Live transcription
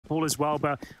pool as well,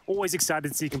 but always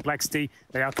excited to see Complexity.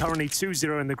 They are currently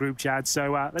 2-0 in the group chat,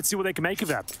 so let's see what they can make of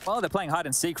that. Well, they're playing hide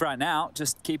and seek right now,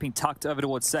 just keeping tucked over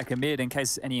towards second mid in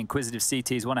case any inquisitive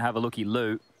CTs want to have a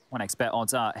looky-loo. 1xBet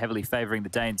odds are heavily favouring the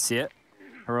Danes here.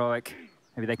 Heroic,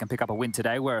 maybe they can pick up a win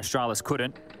today where Astralis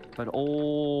couldn't, but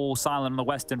all silent on the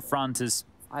Western front as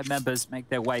 5 members make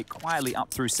their way quietly up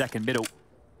through second middle.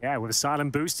 Yeah, with a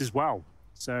silent boost as well.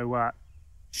 So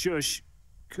Shush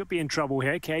could be in trouble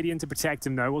here. Cadian to protect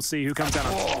him, though. We'll see who comes out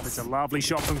on top. It's a lovely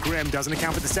shot from Grim. Doesn't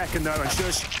account for the second, though. And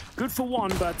Shush, good for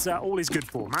one, but all is good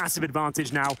for. Massive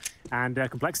advantage now. And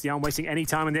Complexity aren't wasting any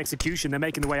time in the execution. They're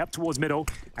making their way up towards middle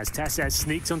as Tesses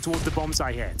sneaks on towards the bomb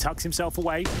site here. Tucks himself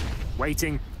away,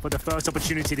 waiting for the first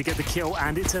opportunity to get the kill.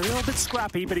 And it's a little bit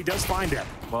scrappy, but he does find it.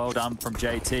 Well done from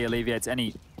JT. Alleviates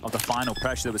any of the final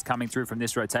pressure that was coming through from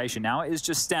this rotation. Now it is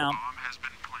just down.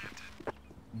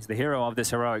 He's the hero of this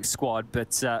heroic squad,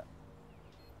 but I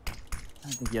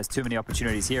don't think he has too many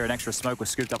opportunities here. An extra smoke was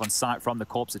scooped up on site from the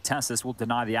corpse of Tessus. Will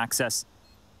deny the access.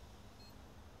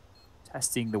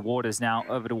 Testing the waters now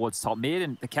over towards top mid,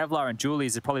 and the Kevlar and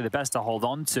Julies are probably the best to hold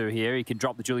on to here. He can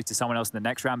drop the Julies to someone else in the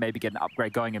next round, maybe get an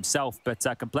upgrade going himself, but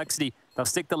Complexity, they'll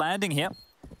stick the landing here.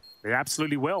 They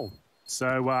absolutely will.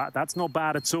 So that's not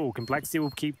bad at all. Complexity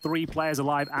will keep 3 players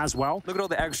alive as well. Look at all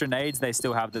the extra nades they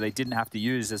still have that they didn't have to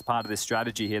use as part of this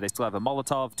strategy here. They still have a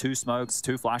Molotov, 2 smokes,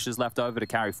 2 flashes left over to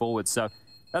carry forward. So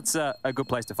that's a good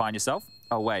place to find yourself.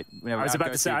 Oh, wait. I was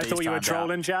about to say, I thought you were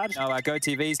trolling, Chad. No, Go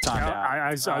TV's timed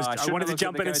out. I wanted to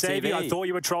jump in and save you. I thought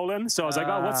you were trolling. So I was like,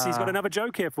 oh, he's got another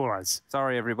joke here for us.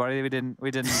 Sorry, everybody. We didn't.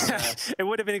 It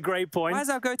would have been a great point. Why is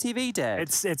our Go TV dead?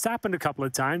 It's happened a couple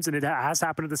of times, and it has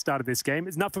happened at the start of this game.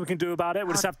 There's nothing we can do about it.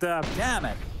 We'll just have to... Damn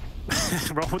it.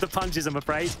 roll with the punches, I'm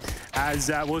afraid, as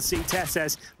we'll see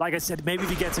Tesses. Like I said, maybe if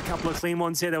he gets a couple of clean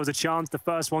ones here, there was a chance. The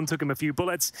first one took him a few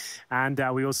bullets, and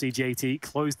we will see JT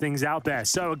close things out there.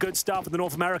 So a good start for the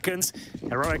North Americans.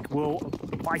 Heroic will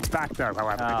fight back, though,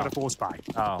 however. They've got a force buy.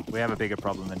 Oh, we have a bigger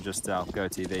problem than just Go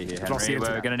TV here, Henry.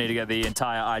 We're going to need to get the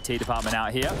entire IT department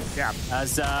out here. Yeah.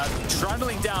 As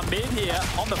trundling down mid here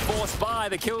on the force buy,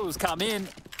 the kills come in.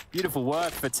 Beautiful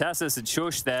work for Tessus and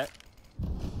Shush there.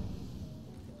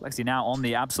 Lexi now on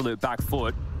the absolute back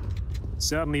foot.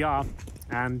 Certainly are.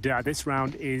 And this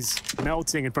round is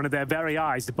melting in front of their very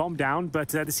eyes. The bomb down, but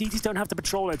the CTs don't have to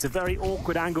patrol it. It's a very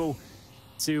awkward angle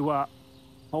to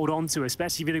hold on to,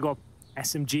 especially if you've got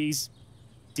SMGs,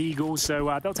 Deagles.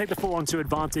 So they'll take the 4-on-2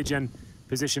 advantage and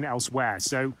position elsewhere.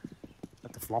 So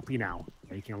at the floppy now,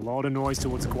 making a lot of noise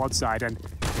towards the quad side. And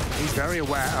he's very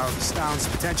aware of Stound's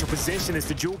potential position as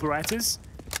the dual Berettas.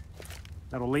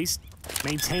 That'll at least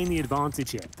maintain the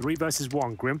advantage here. 3 versus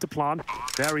 1. Grim to plant.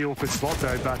 Very awkward spot,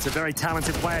 though, but a very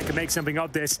talented player can make something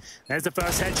of this. There's the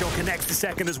first headshot, connects the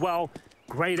second as well.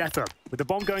 Great effort. With the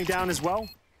bomb going down as well.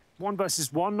 1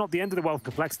 versus 1, not the end of the world.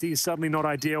 Complexity is certainly not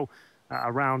ideal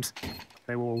around.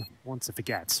 They will want to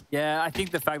forget. Yeah, I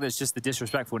think the fact that it's just the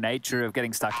disrespectful nature of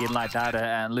getting stuck in like that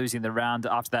and losing the round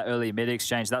after that early mid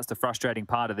exchange, that's the frustrating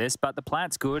part of this. But the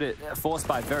plant's good. Force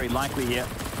buy very likely here.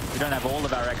 We don't have all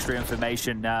of our extra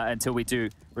information until we do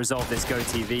resolve this Go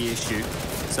TV issue.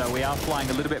 So we are flying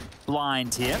a little bit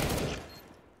blind here.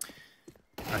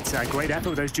 That's a great effort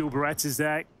with those dual Berettas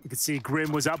there. You can see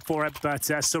Grim was up for it, but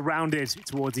surrounded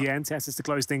towards the end. Tessus to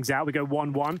close things out. We go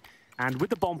 1-1. And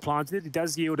with the bomb planted, it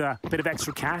does yield a bit of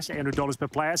extra cash, $800 per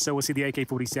player. So we'll see the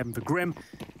AK-47 for Grim,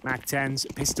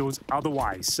 MAC-10s, pistols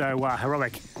otherwise. So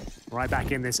Heroic right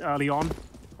back in this early on.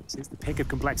 This is the pick of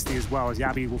Complexity as well, as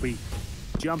Yabi will be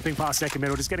jumping past second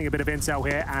middle, just getting a bit of intel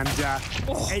here. And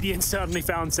Adian certainly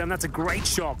found some. That's a great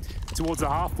shot towards the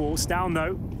half wall. Down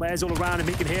though, players all around him,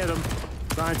 he can hear them.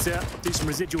 Trying to do some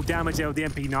residual damage there with the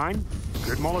MP9.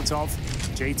 Good Molotov.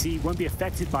 JT won't be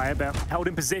affected by it, but held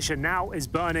in position. Now is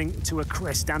burning to a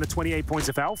crisp, down to 28 points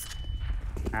of health.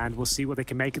 And we'll see what they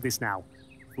can make of this now.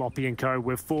 Floppy and co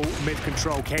with full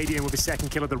mid-control. Cadian with his second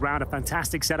kill of the round. A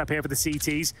fantastic setup here for the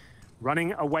CTs.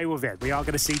 Running away with it. We are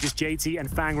going to see just JT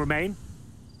and Fang remain.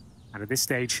 And at this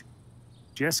stage,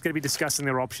 just going to be discussing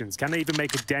their options. Can they even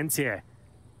make a dent here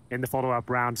in the follow-up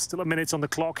round? Still a minute on the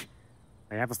clock.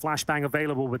 They have a flashbang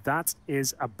available, but that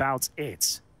is about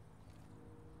it.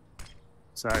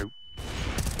 So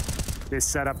this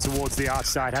setup towards the arch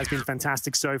side has been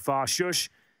fantastic so far. Shush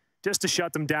just to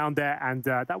shut them down there, and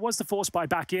that was the force buy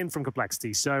back in from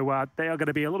Complexity. So they are going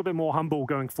to be a little bit more humble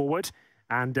going forward,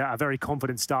 and a very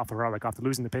confident start for Heroic after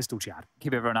losing the pistol, Chad.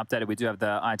 Keep everyone updated. We do have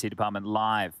the IT department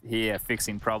live here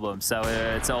fixing problems, so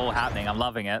it's all happening. I'm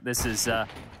loving it. This is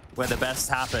where the best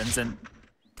happens, and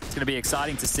it's going to be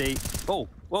exciting to see. Oh,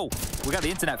 whoa, we got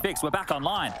the internet fixed. We're back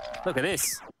online. Look at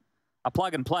this. a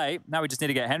plug and play. Now we just need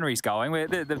to get Henry's going.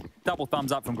 The double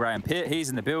thumbs up from Graham Pitt. He's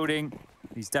in the building.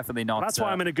 He's definitely not... Well, that's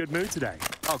why I'm in a good mood today.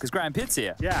 Oh, because Graham Pitt's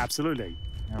here. Yeah, absolutely.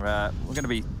 We're going to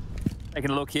be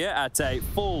taking a look here at a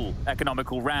full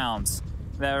economical round.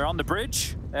 They're on the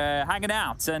bridge, hanging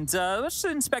out. And let's just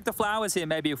inspect the flowers here,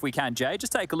 maybe, if we can, Jay.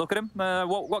 Just take a look at them.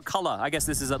 What color? I guess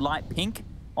this is a light pink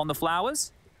on the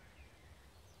flowers.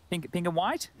 Pink and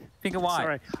white? Pink and white.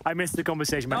 Sorry, I missed the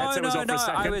conversation. My headset No, was off for a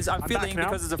second. I'm feeling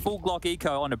because there's a full Glock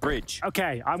eco on a bridge.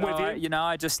 Okay, I'm with you. You know,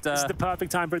 I just... This is the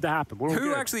perfect time for it to happen. We're all who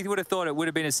good. actually would have thought it would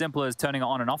have been as simple as turning it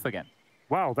on and off again?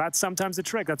 Well, that's sometimes the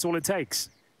trick. That's all it takes.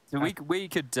 So we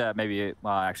could maybe...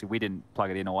 Well, actually, we didn't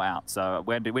plug it in or out, so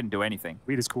we didn't do anything.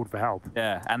 We just called for help.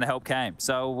 Yeah, and the help came.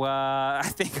 So I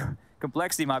think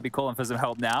Complexity might be calling for some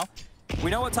help now.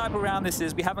 We know what type of round this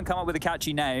is. We haven't come up with a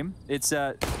catchy name. It's...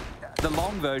 the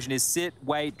long version is sit,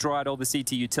 wait, draw out all the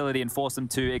CT utility and force them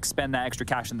to expend that extra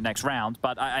cash in the next round.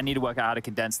 But I need to work out how to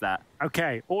condense that.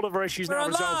 Okay, all of our issues now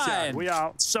resolved, Chad. We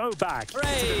are so back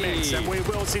into the mix, and we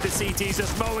will see the CTs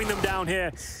just mowing them down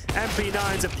here.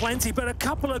 MP9s are plenty, but a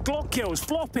couple of Glock kills.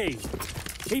 Floppy,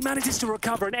 he manages to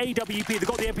recover an AWP. They've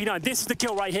got the MP9. This is the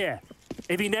kill right here.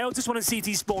 If he nails this one in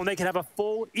CT spawn, they could have a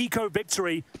full eco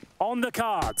victory on the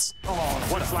cards. Oh,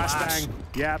 what a flashbang.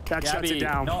 Yeah, that shuts it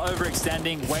down. Not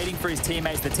overextending, waiting for his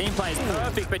teammates. The team play is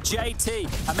perfect, but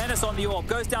JT, a menace on the orb,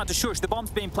 goes down to Shush. The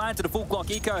bomb's being planted. A full Glock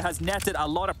eco has netted a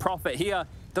lot of profit here.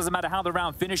 Doesn't matter how the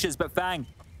round finishes, but Fang,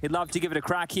 he'd love to give it a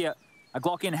crack here. A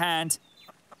Glock in hand.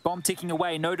 Bomb ticking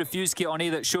away. No defuse kit on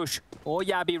either Shush or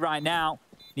Yabi right now.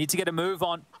 Need to get a move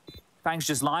on. Fang's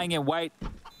just lying in wait.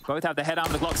 Both have the head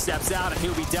arm. The Glock steps out, and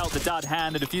he'll be dealt the dud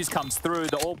hand. The defuse comes through.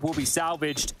 The orb will be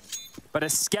salvaged. But a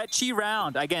sketchy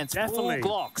round against full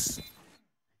Glocks.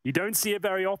 You don't see it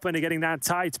very often, getting that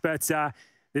tight, but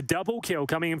the double kill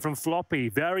coming in from Floppy,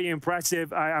 very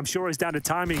impressive. I'm sure it's down to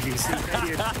timing. You can see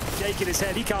Canadian shaking his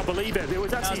head. He can't believe it. It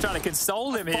was actually trying to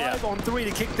console him here. 5 on 3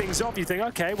 to kick things off. You think,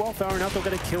 okay, well, fair enough. They'll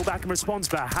get a kill back in response,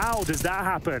 but how does that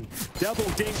happen? Double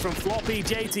ding from Floppy.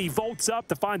 JT vaults up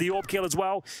to find the orb kill as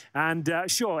well. And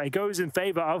sure, it goes in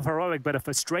favor of Heroic, but a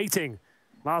frustrating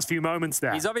last few moments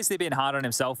there. He's obviously been hard on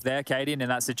himself there, Cadian, in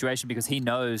that situation, because he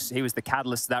knows he was the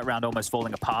catalyst to that round almost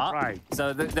falling apart. Right.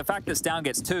 So the fact that Stown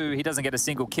gets 2, he doesn't get a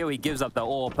single kill, he gives up the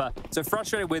orb. So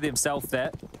frustrated with himself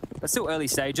there, but still early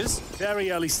stages.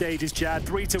 Very early stages, Chad.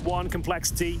 3-1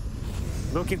 Complexity.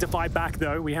 Looking to fight back,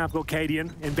 though. We have got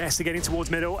Cadian investigating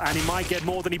towards middle, and he might get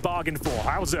more than he bargained for.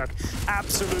 Hauzuk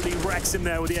absolutely wrecks him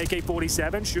there with the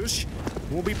AK-47. Shush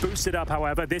will be boosted up,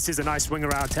 however. This is a nice swing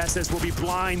around. Testes will be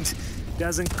blind.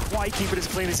 Doesn't quite keep it as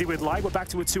clean as he would like. We're back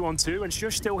to a 2-on-2, and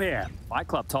Shush still here. Fight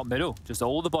Club top middle. Just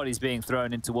all the bodies being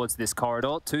thrown in towards this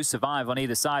corridor. 2 survive on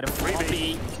either side.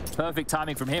 Perfect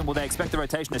timing from him. Will they expect the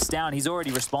rotation to Stown? He's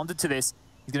already responded to this.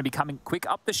 He's going to be coming quick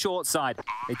up the short side.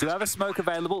 They do have a smoke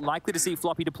available. Likely to see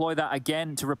Floppy deploy that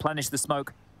again to replenish the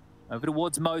smoke over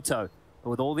towards Moto. But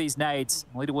with all these nades,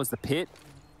 only towards the pit.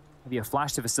 Maybe a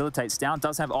flash to facilitate. Stown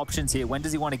does have options here. When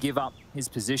does he want to give up his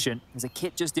position? There's a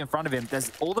kit just in front of him.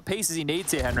 There's all the pieces he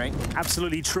needs here, Henry.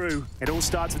 Absolutely true. It all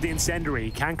starts with the incendiary.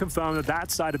 He can confirm that that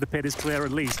side of the pit is clear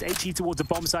at least. HE towards the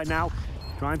bomb site now.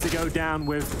 Trying to go down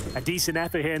with a decent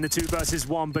effort here in the 2 versus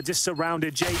 1, but just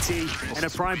surrounded. JT in a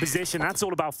prime position. That's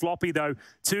all about Floppy, though.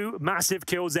 2 massive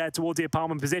kills there towards the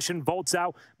apartment position. Vaults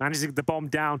out, manages to get the bomb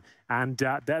down, and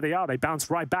there they are. They bounce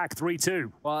right back,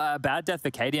 3-2. Well, a bad death for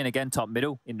Cadian, again, top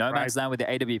middle. In no man's land with the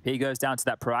AWP goes down to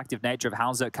that proactive nature of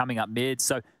Hauzuk coming up mid.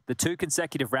 So the 2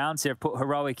 consecutive rounds here have put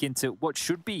Heroic into what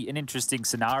should be an interesting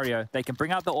scenario. They can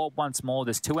bring out the orb once more.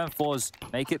 There's 2 M4s,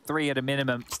 make it 3 at a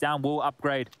minimum. Stown will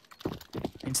upgrade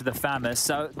into the Famous.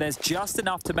 So there's just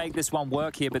enough to make this one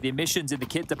work here, but the emissions in the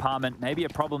kit department may be a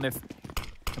problem if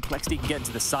Complexity can get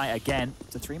into the site again.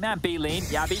 It's a 3-man B lean.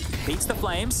 Yabi beats the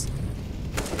Flames.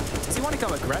 Does he want to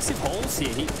go aggressive holes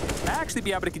here? He may actually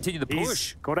be able to continue the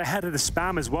push. He's got ahead of the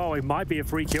spam as well. It might be a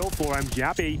free kill for him.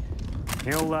 Yabi,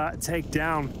 he'll take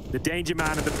down the danger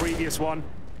man of the previous one.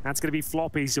 That's going to be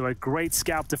Floppy, so a great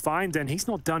scalp to find, and he's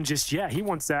not done just yet. He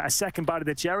wants a second bite of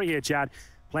the cherry here, Chad.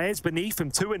 Players beneath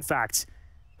him, 2 in fact.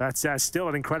 That's still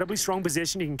an incredibly strong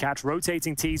position. You can catch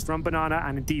rotating Ts from Banana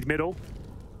and indeed middle.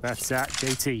 That's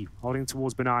JT holding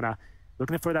towards Banana.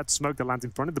 Looking for that smoke that lands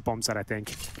in front of the bomb site, I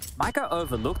think. Might go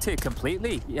overlooked here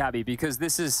completely, Yabi, because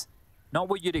this is not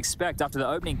what you'd expect after the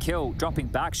opening kill. Dropping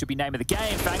back should be name of the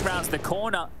game. Fang rounds the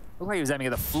corner. Looked like he was aiming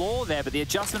at the floor there, but the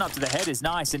adjustment up to the head is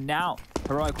nice, and now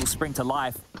Heroic will spring to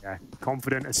life. Yeah,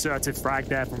 confident, assertive frag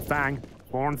there from Fang.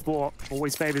 4-on-4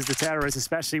 always favors the terrorists,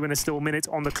 especially when there's still a minute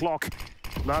on the clock.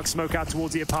 Lurk smoke out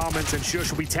towards the apartments, and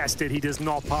Shush will be tested. He does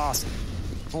not pass.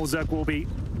 Hauzuk will be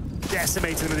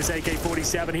decimating him with this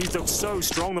AK-47. He's looked so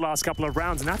strong the last couple of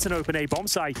rounds, and that's an open A bomb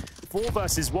site. 4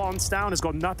 versus 1. Stown has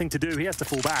got nothing to do. He has to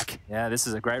fall back. Yeah, this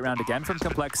is a great round again from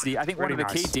Complexity. I think one of the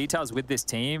key details with this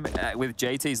team, with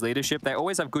JT's leadership, they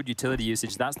always have good utility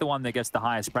usage. That's the one that gets the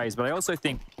highest praise. But I also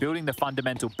think building the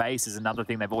fundamental base is another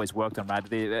thing they've always worked on, right?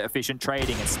 The efficient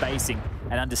trading and spacing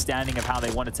and understanding of how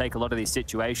they want to take a lot of these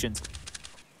situations.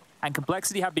 And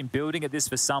Complexity have been building at this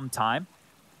for some time.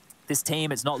 This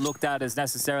team, it's not looked at as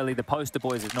necessarily the poster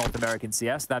boys of North American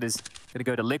CS. That is going to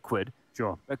go to Liquid.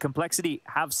 Sure. But Complexity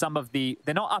have some of the...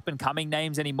 They're not up-and-coming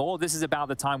names anymore. This is about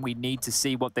the time we need to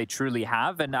see what they truly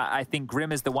have. And I think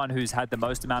Grim is the one who's had the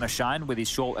most amount of shine with his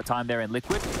short time there in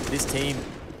Liquid. This team,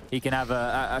 he can have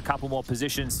a couple more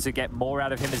positions to get more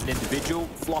out of him as an individual.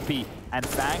 Floppy and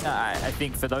Fang, I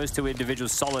think for those two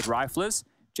individuals, solid riflers.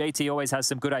 JT always has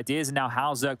some good ideas. And now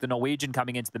Halzerk, the Norwegian,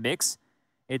 coming into the mix.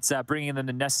 It's bringing them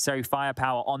the necessary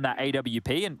firepower on that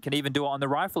AWP and can even do it on the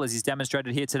rifle, as he's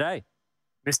demonstrated here today.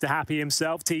 Mr. Happy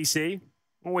himself, TC.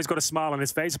 Always got a smile on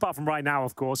his face, apart from right now,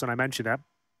 of course, when I mentioned it.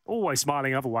 Always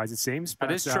smiling otherwise, it seems. But,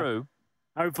 that is true.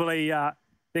 Hopefully,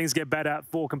 things get better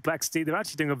for Complexity. They're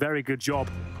actually doing a very good job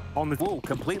on the... Ooh,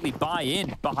 completely buy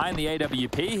in behind the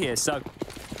AWP here. So,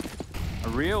 a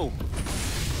real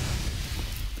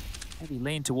heavy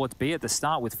lean towards B at the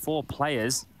start with 4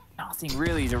 players. Nothing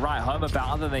really to write home about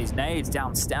other than these nades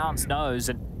down Stown's nose,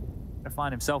 and to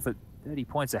find himself at 30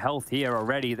 points of health here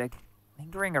already. They're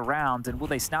lingering around, and will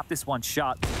they snap this one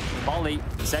shut? Molly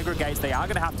segregates. They are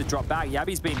going to have to drop back.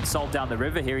 Yabby's been sold down the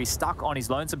river here. He's stuck on his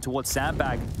lonesome towards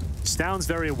Sandbag. Stown's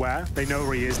very aware. They know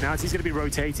where he is now. He's going to be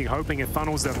rotating, hoping it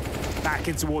funnels them back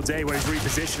in towards A where he's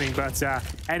repositioning. But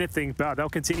anything but. They'll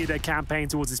continue their campaign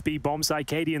towards this B bomb site.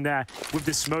 Katie in there with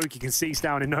the smoke. You can see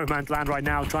Stown in no man's land right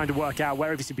now, trying to work out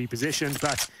where he should be positioned.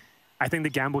 But I think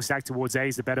the gamble stack towards A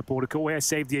is the better protocol here.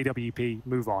 Save the AWP,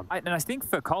 move on. And I think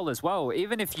for Cole as well,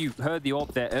 even if you heard the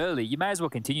AWP there early, you may as well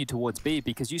continue towards B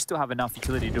because you still have enough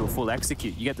utility to do a full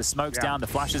execute. You get the smokes down, the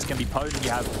flashes can be potent.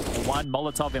 You have one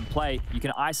Molotov in play. You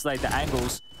can isolate the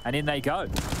angles, and in they go.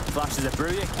 Flashes are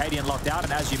brilliant. Cadian locked out,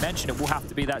 and as you mentioned, it will have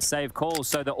to be that save call.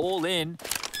 So they're all in.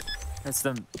 That's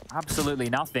them absolutely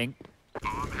nothing.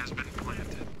 Bomb has been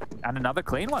planted. And another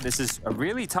clean one. This is a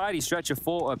really tidy stretch of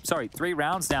 3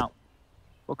 rounds now.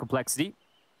 For Complexity.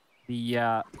 The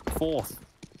 4th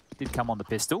did come on the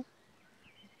pistol.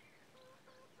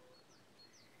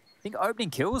 I think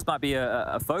opening kills might be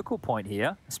a focal point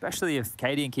here, especially if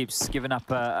Cadian keeps giving up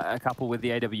a couple with the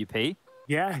AWP.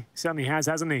 Yeah, he certainly has,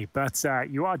 hasn't he? But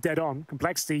you are dead on.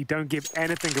 Complexity don't give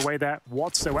anything away there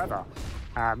whatsoever.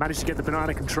 Managed to get the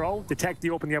banana control, detect the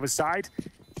AWP on the other side,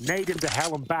 nade him to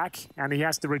hell and back, and he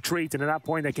has to retreat. And at that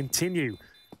point, they continue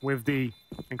with the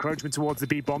encroachment towards the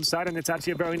B bomb side, and it's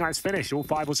actually a very nice finish. All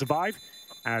 5 will survive.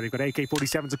 They've got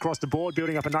AK-47s across the board,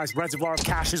 building up a nice reservoir of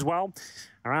cash as well.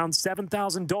 Around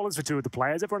 $7,000 for 2 of the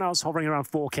players. Everyone else hovering around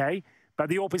 4K, but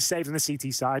the AWP is saved on the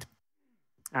CT side,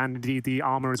 and indeed the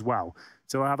armor as well.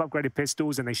 So they'll have upgraded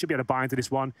pistols, and they should be able to buy into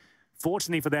this one.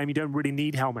 Fortunately for them, you don't really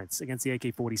need helmets against the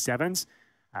AK-47s.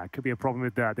 Could be a problem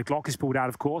with the Glock is pulled out,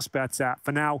 of course, but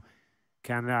for now,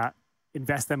 can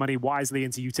invest their money wisely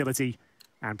into utility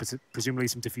and presumably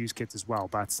some diffuse kits as well.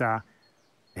 But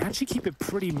they actually keep it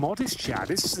pretty modest, Chad.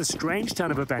 This is a strange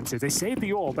turn of events. They saved the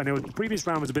AWP, and the previous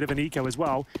round was a bit of an eco as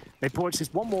well. They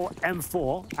purchased one more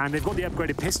M4, and they've got the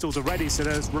upgraded pistols already, so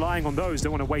they're relying on those.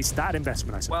 Don't want to waste that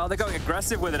investment, I suppose. Well, they're going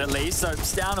aggressive with it at least, so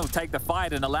Stown will take the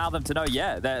fight and allow them to know,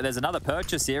 yeah, there's another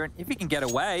purchase here, and if he can get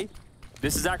away,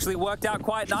 this has actually worked out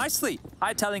quite nicely.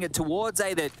 Hightailing it towards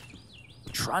A, that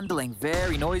trundling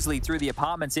very noisily through the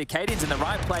apartments here. Cadian's in the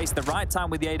right place, the right time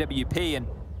with the AWP, and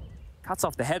cuts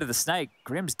off the head of the snake.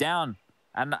 Grim's down.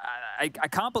 And I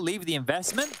can't believe the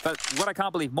investment, but what I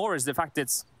can't believe more is the fact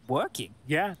it's working.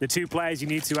 Yeah, the 2 players you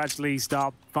need to actually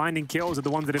start finding kills are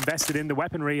the ones that invested in the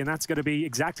weaponry, and that's going to be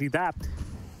exactly that.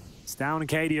 Stown and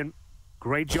Cadian,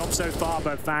 great job so far,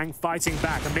 but Fang fighting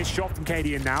back. A missed shot from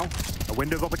Cadian now. A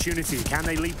window of opportunity. Can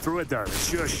they leap through it, though?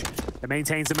 Shush. It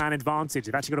maintains the man advantage.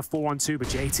 They've actually got a 4-on-2, but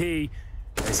JT,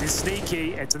 this is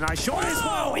sneaky. It's a nice shot as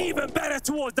well. Even better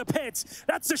towards the pit.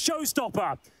 That's the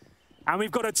showstopper. And we've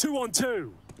got a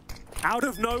 2-on-2. Out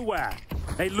of nowhere.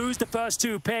 They lose the first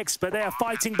 2 picks, but they are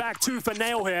fighting back 2 for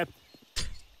nail here.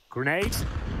 Grenade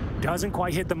doesn't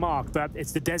quite hit the mark, but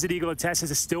it's the Desert Eagle of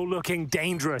Teslas is still looking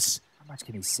dangerous. How much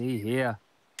can he see here?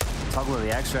 Toggle of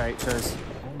the X-ray shows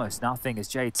almost nothing as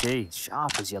JT.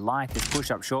 Sharp as you like. This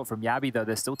push up short from Yabby, though.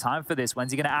 There's still time for this.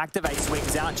 When's he going to activate?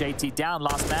 Swings out. JT down.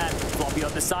 Last man. Floppy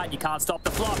on the side. You can't stop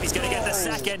the flop. He's going to get the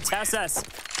second. Tessus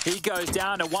He goes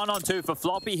down to 1-on-2 for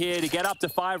Floppy here to get up to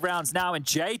 5 rounds now. And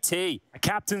JT. A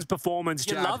captain's performance,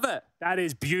 You Chad. love it. That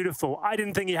is beautiful. I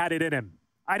didn't think he had it in him.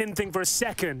 I didn't think for a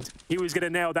second he was going to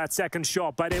nail that second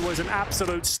shot, but it was an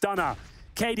absolute stunner.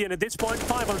 Cadian, at this point,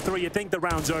 5-on-3, you think the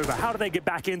round's over. How do they get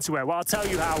back into it? Well, I'll tell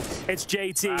you how. It's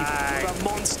JT with a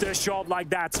monster shot like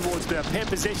that towards the pin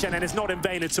position, and it's not in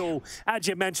vain at all. As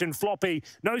you mentioned, Floppy,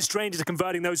 no stranger to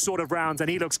converting those sort of rounds, and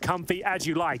he looks comfy as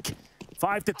you like.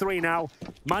 5-3 now.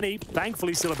 Money,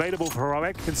 thankfully, still available for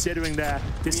Heroic, considering their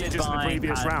decisions in the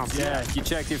previous rounds. Yeah, you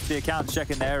check if the account's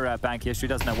checking their bank history,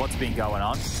 doesn't know what's been going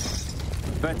on.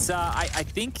 But I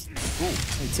think,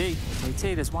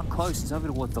 JT, there's one close. It's over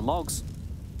towards the logs.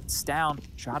 It's down,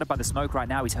 shrouded by the smoke right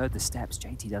now. He's heard the steps.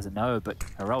 JT doesn't know, but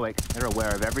Heroic, they're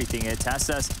aware of everything here.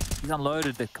 Tassus, he's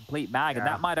unloaded the complete mag, and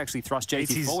that might actually thrust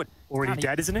JT forward. Already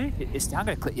dead, isn't he? It's down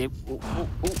going to click.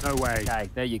 No way. Okay,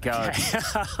 there you go. Okay.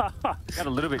 Got a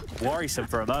little bit worrisome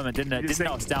for a moment, didn't it? Didn't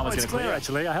know if down was going to clear.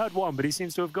 Actually, I heard one, but he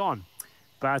seems to have gone.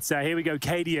 But here we go,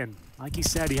 Cadian. Like he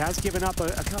said, he has given up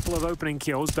a couple of opening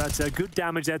kills, but good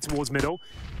damage there towards middle.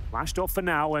 Flashed off for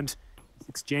now, and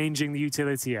exchanging the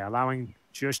utility here, allowing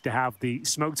Shush to have the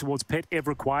smoke towards pit if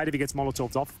required, if he gets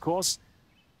Molotovs off, of course.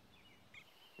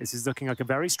 This is looking like a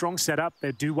very strong setup.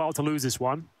 They do well to lose this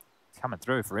one. Coming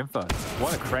through for info.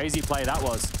 What a crazy play that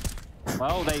was.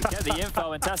 Well, they get the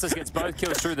info, and Tassus gets both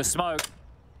kills through the smoke.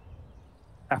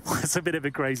 That was a bit of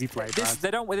a crazy play.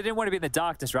 They didn't want to be in the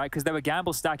darkness, right? Because they were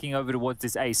gamble stacking over towards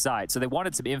this A site. So they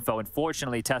wanted some info.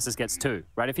 Unfortunately, Tassus gets 2,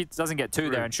 right? If he doesn't get 2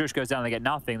 there and Shush goes down and they get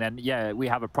nothing, then yeah, we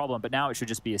have a problem. But now it should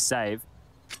just be a save.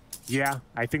 Yeah,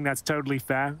 I think that's totally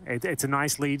fair. It's a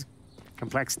nice lead.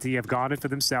 Complexity have garnered for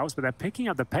themselves, but they're picking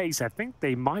up the pace. I think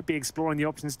they might be exploring the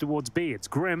options towards B. It's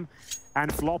Grim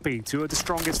and Floppy, 2 of the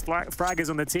strongest fraggers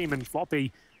on the team, and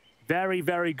Floppy very,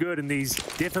 very good in these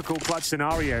difficult clutch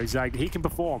scenarios. Like, he can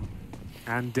perform.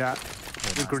 And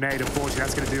with grenade, unfortunately,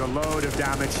 that's going to do a load of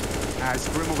damage as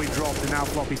Grim will be dropped, and now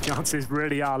Floppy's chances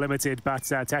really are limited, but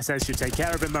Tesses should take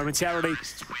care of him momentarily.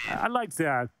 I liked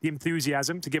the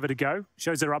enthusiasm to give it a go.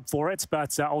 Shows they're up for it,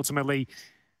 but ultimately,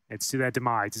 it's to their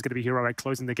demise. It's going to be Heroic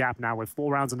closing the gap now with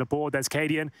 4 rounds on the board. There's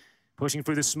Cadian pushing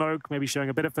through the smoke, maybe showing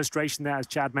a bit of frustration there, as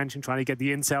Chad mentioned, trying to get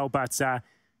the intel, but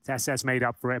Tesses made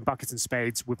up for it in buckets and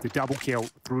spades with the double kill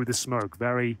through the smoke.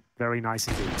 Very, very nice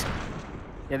indeed.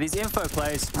 Yeah, these info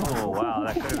plays. Oh, wow,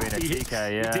 that could have been a TK,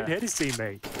 yeah. He did hit his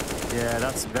teammate. Yeah,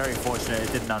 that's very fortunate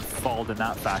it didn't unfold in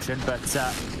that fashion. But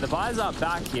the buyers are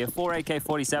back here. 4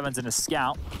 AK-47s and a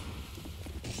scout.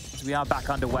 So we are back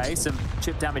underway. Some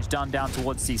chip damage done down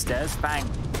towards C stairs. Bang,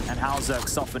 and Halzerk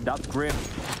softened up. Grim,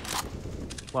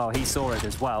 well, he saw it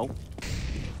as well.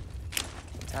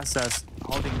 Tassus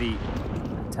holding the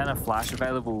antenna flash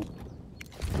available.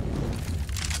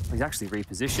 He's actually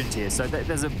repositioned here. So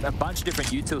there's a bunch of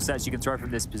different util sets you can throw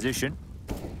from this position.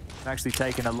 I've actually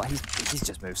taken a lot. He's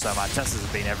just moved so much. Teslas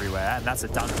have been everywhere, and that's a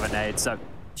dunk of a nade. So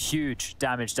huge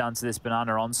damage done to this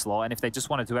banana onslaught. And if they just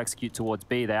wanted to execute towards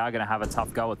B, they are going to have a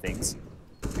tough go at things.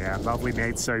 Yeah, lovely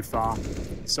nade so far.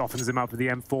 Softens him up with the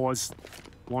M4s.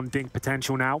 1 dink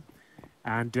potential now.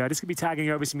 And this could be tagging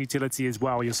over some utility as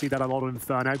well. You'll see that a lot of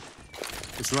Inferno.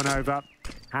 Just run over,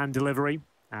 hand delivery,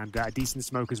 and a decent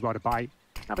smoke as well to buy.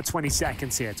 Another 20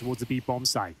 seconds here towards the B bomb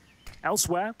site.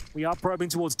 Elsewhere, we are probing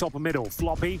towards top of middle.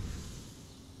 Floppy,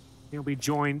 he'll be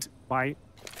joined by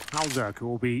Halzerk, who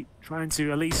will be trying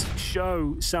to at least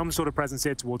show some sort of presence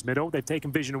here towards middle. They've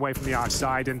taken vision away from the arch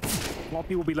side, and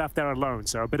Floppy will be left there alone.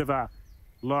 So a bit of a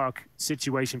lurk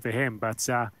situation for him, but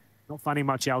not finding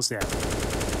much else there.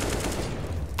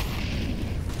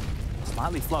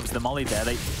 Slightly flubs the molly there.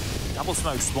 They double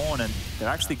smoke spawn, and they're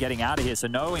actually getting out of here. So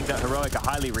knowing that Heroic are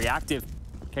highly reactive,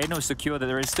 Caden was secure that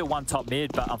there is still 1 top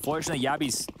mid, but unfortunately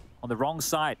Yabi's on the wrong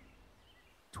side.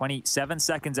 27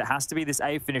 seconds, it has to be this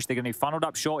A finish. They're going to be funneled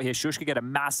up short here. Shush could get a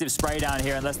massive spray down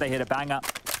here unless they hit a banger.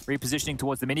 Repositioning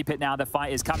towards the mini pit now. The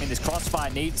fight is coming. This crossfire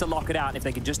needs to lock it out. And if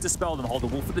they can just dispel them, hold the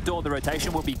wolf at the door, the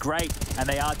rotation will be great. And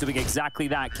they are doing exactly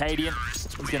that. Cadian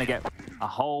is going to get a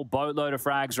whole boatload of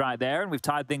frags right there. And we've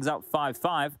tied things up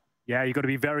 5-5. Yeah, you've got to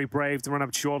be very brave to run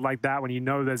up short like that when you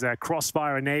know there's a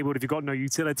crossfire enabled. If you've got no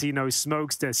utility, no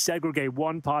smokes to segregate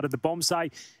one part of the bomb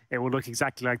site, it will look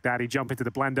exactly like that. He jump into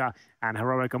the blender, and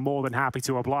Heroic are more than happy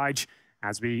to oblige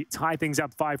as we tie things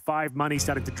up 5-5. Money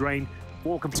starting to drain.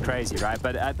 It's crazy, right?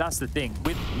 But that's the thing.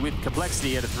 With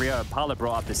complexity at a 3-0, Parla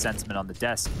brought up this sentiment on the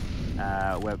desk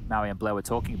where Maui and Blair were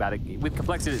talking about it. With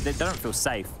complexity, they don't feel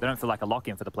safe. They don't feel like a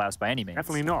lock-in for the playoffs by any means.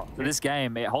 Definitely not. So this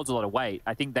game, it holds a lot of weight.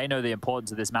 I think they know the importance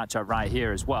of this matchup right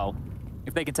here as well.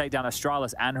 If they can take down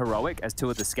Astralis and Heroic as 2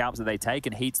 of the scalps that they take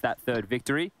and heats that 3rd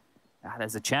victory,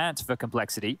 there's a chance for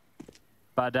complexity.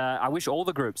 But I wish all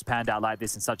the groups panned out like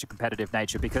this in such a competitive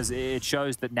nature, because it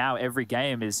shows that now every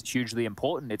game is hugely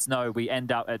important. It's no, we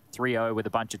end up at 3-0 with a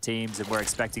bunch of teams and we're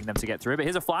expecting them to get through. But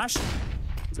here's a flash.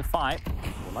 Here's a fight.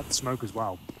 I like the smoke as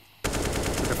well.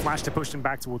 With the flash to push them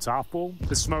back towards half ball,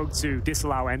 the smoke to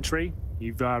disallow entry.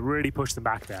 You've really pushed them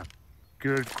back there.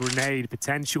 Good grenade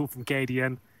potential from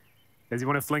KDN. Does he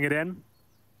want to fling it in? A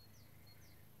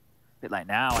bit late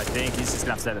now, I think. He's just going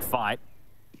to have to stay the fight.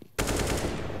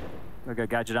 There we go,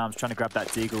 Gadget Arms trying to grab that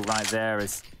deagle right there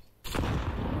as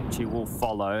she will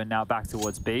follow, and now back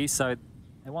towards B. So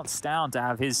they want Stown to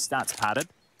have his stats padded.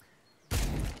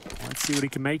 Let's see what he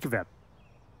can make of it.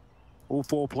 All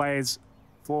 4 players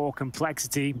for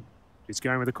complexity, just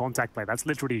going with the contact play. That's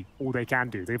literally all they can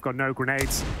do. They've got no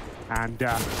grenades and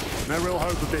no real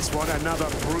hope of this one. Another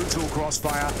brutal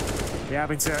crossfire. They're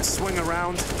having to swing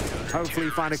around, hopefully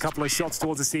find a couple of shots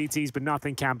towards the CTs, but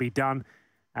nothing can be done.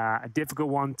 A difficult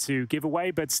one to give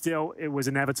away, but still it was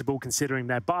inevitable considering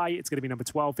their bye. It's going to be number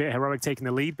 12 here. Heroic taking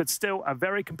the lead, but still a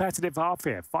very competitive half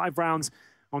here. 5 rounds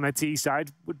on their T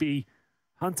side. Would be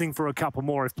hunting for a couple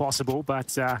more if possible,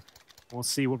 but we'll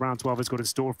see what round 12 has got in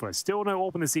store for us. Still no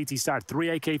open the CT side. 3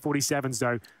 AK-47s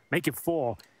though. Make it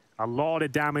 4. A lot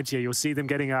of damage here. You'll see them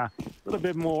getting a little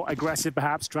bit more aggressive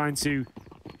perhaps, trying to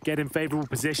get in favorable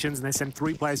positions, and they send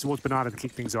 3 players towards Banana to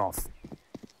kick things off.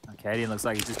 KDN looks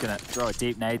like he's just going to throw a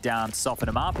deep nade down, soften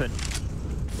him up, and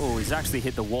oh, he's actually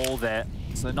hit the wall there.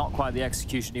 So not quite the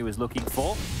execution he was looking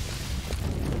for.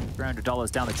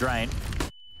 $300 down the drain.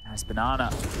 As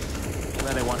Banana,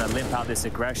 where they want to limp out this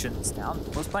aggression. Stown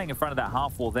was playing in front of that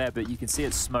half wall there, but you can see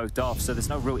it's smoked off, so there's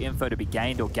no real info to be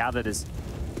gained or gathered as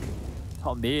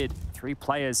top mid. 3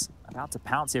 players about to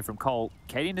pounce here from Cole.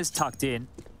 KDN is tucked in.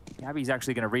 Gabby's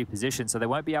actually going to reposition, so they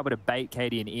won't be able to bait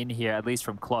KDN in here, at least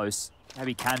from close.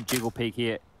 Gabby can jiggle peek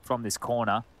here from this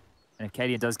corner. And if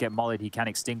KDN does get mollied, he can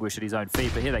extinguish at his own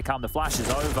feet. But here they come. The flash is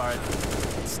over.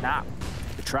 And snap.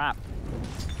 The trap.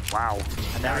 Wow.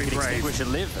 And now he can extinguish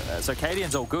and live. So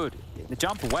KDN's all good. The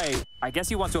jump away, I guess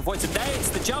he wants to avoid some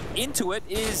nades. The jump into it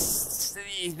is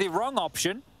the wrong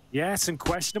option. Yeah, some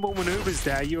questionable maneuvers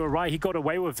there. You were right, he got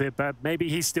away with it, but maybe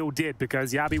he still did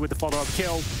because Yabi with the follow-up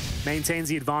kill maintains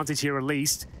the advantage here at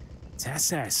least.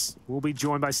 Tesses will be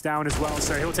joined by Stown as well,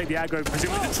 so he'll take the aggro.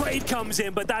 Presumably the trade comes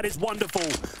in, but that is wonderful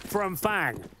from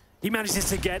Fang. He manages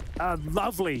to get a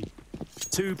lovely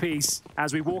 2-piece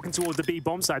as we walk in towards the B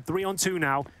bomb side. 3-on-2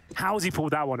 now. How has he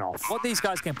pulled that one off? What these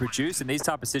guys can produce in these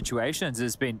type of situations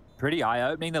has been pretty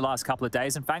eye-opening the last couple of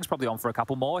days, and Fang's probably on for a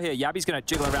couple more here. Yabi's going to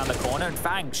jiggle around the corner, and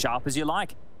Fang, sharp as you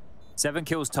like. 7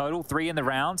 kills total, 3 in the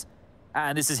round.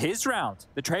 And this is his round.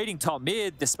 The trading top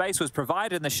mid, the space was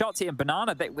provided, and the shots here in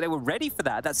Banana, they were ready for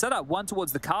that. That setup, 1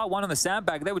 towards the car, 1 on the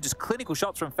sandbag. They were just clinical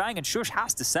shots from Fang, and Shush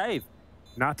has to save.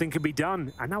 Nothing can be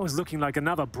done. And that was looking like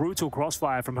another brutal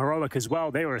crossfire from Heroic as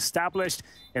well. They were established.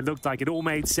 It looked like it all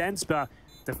made sense, but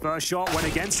the first shot went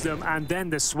against them, and then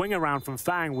the swing around from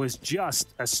Fang was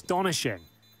just astonishing.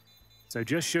 So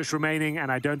just Shush remaining, and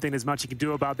I don't think there's much you can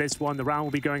do about this one. The round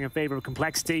will be going in favor of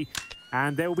complexity,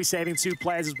 and they will be saving 2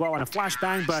 players as well, and a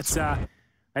flashbang, but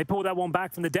they pulled that one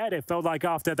back from the dead. It felt like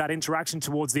after that interaction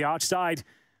towards the arch side,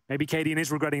 maybe KDN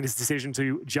is regretting this decision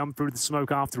to jump through the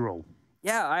smoke after all.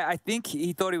 Yeah, I think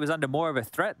he thought he was under more of a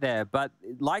threat there, but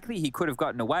likely he could have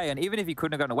gotten away, and even if he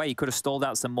couldn't have gotten away, he could have stalled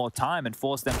out some more time and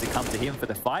forced them to come to him for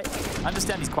the fight. I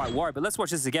understand he's quite worried, but let's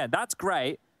watch this again. That's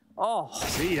great. Oh,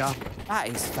 see ya. That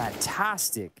is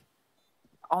fantastic.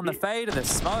 On the fade of the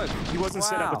smoke. He wasn't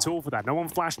set up at all for that. No one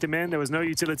flashed him in. There was no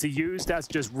utility used. That's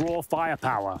just raw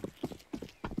firepower.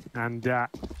 And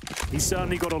he's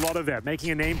certainly got a lot of it,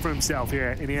 making a name for himself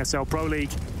here in ESL Pro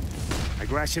League.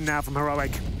 Aggression now from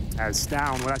Heroic, as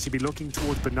Stown will actually be looking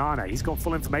towards Banana. He's got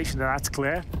full information that that's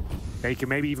clear. They can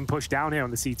maybe even push down here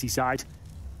on the CT side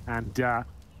and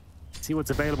see what's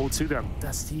available to them.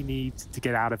 Does he need to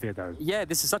get out of here, though? Yeah,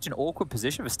 this is such an awkward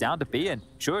position for Stown to be in.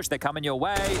 Shush, they're coming your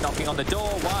way, knocking on the door.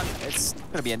 1, it's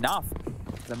going to be enough.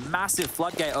 The massive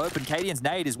floodgate open. KDN's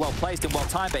nade is well placed and well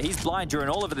timed, but he's blind during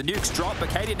all of the nukes drop. But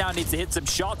KDN now needs to hit some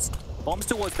shots. Bombs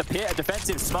towards the pit, a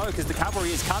defensive smoke as the cavalry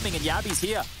is coming, and Yabi's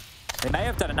here. They may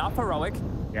have done enough, Heroic.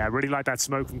 Yeah, I really like that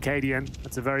smoke from KDN.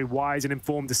 That's a very wise and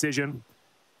informed decision.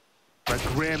 But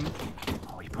Grim,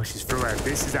 oh, he pushes through it.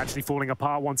 This is actually falling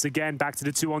apart once again. Back to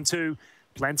the 2-on-2.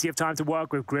 Plenty of time to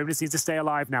work with. Grim just needs to stay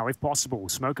alive now, if possible.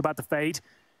 Smoke about the fade,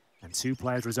 and 2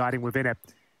 players residing within it.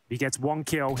 If he gets 1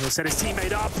 kill, he'll set his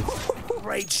teammate up.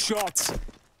 Great shot.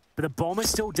 But the bomb is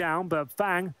still down, but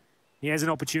Fang, he has an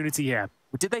opportunity here.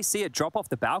 Did they see it drop off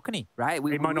the balcony, right?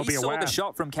 We might not be aware. Saw the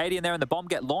shot from KDN there and the bomb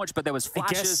get launched, but there was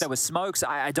flashes, there was smokes.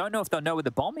 I don't know if they'll know where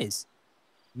the bomb is.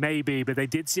 maybe, but they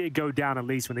did see it go down at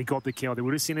least when they got the kill. They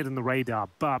would have seen it in the radar,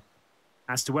 but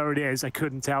as to where it is, I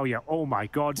couldn't tell you. Oh my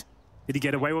God. Did he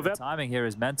get away with it? The timing here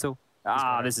is mental.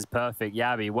 Ah, this is perfect.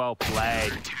 Yabi, well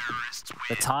played.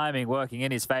 The timing working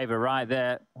in his favor right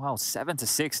there. Well,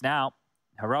 7-6 now.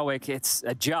 Heroic, it's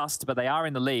a just, but they are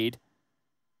in the lead.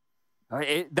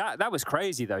 That was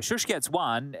crazy, though. Shush gets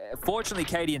one. Fortunately,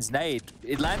 Cadian's nade,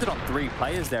 it landed on 3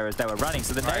 players there as they were running,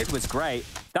 so the nade was great.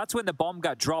 That's when the bomb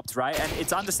got dropped, right? And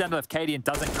it's understandable if Cadian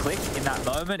doesn't click in that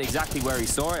moment, exactly where he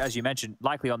saw it, as you mentioned,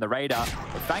 likely on the radar.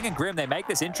 But Fang and Grim, they make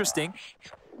this interesting.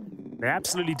 They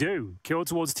absolutely do. Kill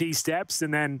towards T steps,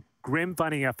 and then Grim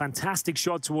finding a fantastic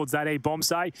shot towards that A bomb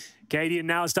site. Cadian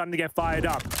now starting to get fired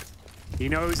up. He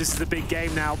knows this is the big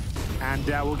game now, and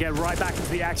we'll get right back into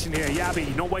the action here.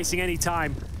 Yabi not wasting any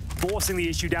time, forcing the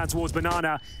issue down towards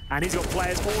Banana, and he's got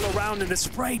players all around, and the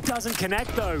spray doesn't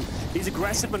connect, though. These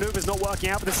aggressive maneuvers not working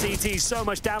out for the CT. So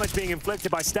much damage being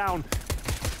inflicted by Stown.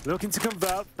 Looking to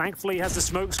convert. Thankfully, he has the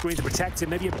smoke screen to protect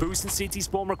him. Maybe a boost in CT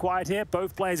spawn required here.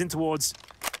 Both players in towards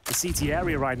the CT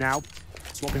area right now.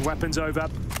 Swapping weapons over.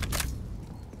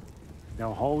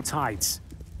 They'll hold tight.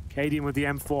 Cadian with the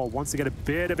M4 wants to get a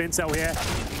bit of intel here,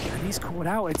 and he's caught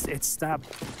out. It's that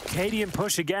Cadian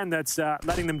push again that's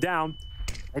letting them down.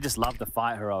 They just love the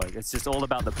fight, Heroic. It's just all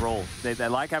about the brawl. They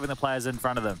like having the players in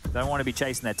front of them. They don't want to be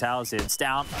chasing their tails here. It's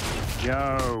down.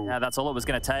 Yo. Yeah, that's all it was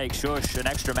going to take. Shush, an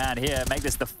extra man here. Make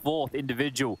this the 4th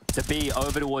individual to be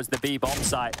over towards the B bomb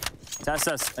site.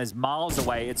 Tessas is miles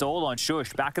away. It's all on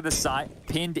Shush. Back of the site,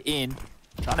 pinned in.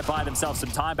 Trying to buy themselves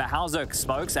some time, but Halzerk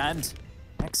smokes and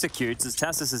executes as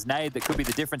Tessas' nade that could be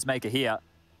the difference maker here.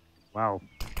 Wow,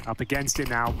 up against it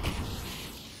now.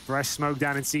 Fresh smoke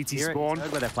down in CT spawn.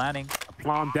 Where they're planning. A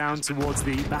plant down towards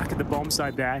the back of the bomb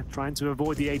site there, trying to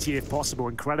avoid the AT if possible.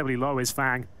 Incredibly low is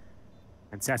Fang.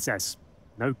 And Tessas,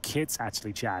 no kits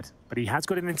actually, Chad, but he has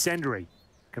got an incendiary.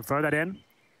 Can throw that in.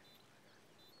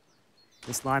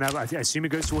 This lineup, I assume it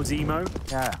goes towards Emo.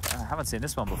 Yeah, I haven't seen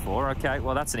this one before. Okay,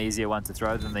 well, that's an easier one to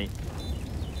throw than the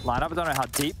lineup. I don't know how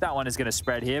deep that one is going to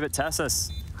spread here, but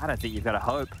Tessas, I don't think you've got a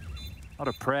hope. Not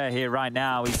a prayer here right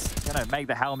now. He's going to make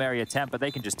the Hail Mary attempt, but they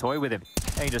can just toy with him.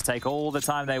 They can just take all the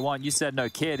time they want. You said no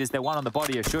kid. Is there one on the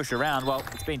body of Shush around? Well,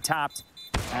 it's been tapped,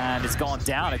 and it's gone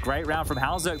down. A great round from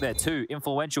Halzerk there. 2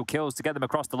 influential kills to get them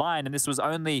across the line, and this was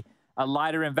only a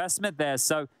lighter investment there,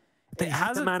 so they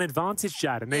have the man advantage,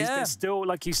 Chad, and they're still,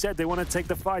 like you said, they want to take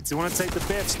the fights, they want to take the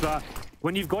biffs, but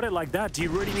when you've got it like that, do you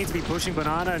really need to be pushing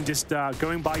Banana and just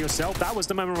going by yourself? That was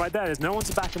the moment right there. There's no one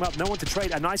to back him up, no one to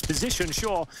trade. A nice position,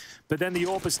 sure, but then the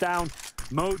AWP is down,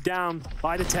 mowed down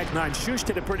by the Tech-9. Shush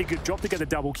did a pretty good job to get the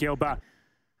double kill, but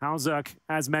Halzerk,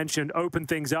 as mentioned, opened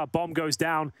things up. Bomb goes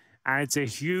down, and it's a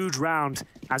huge round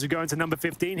as we go into number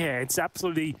 15 here. It's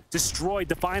absolutely destroyed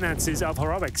the finances of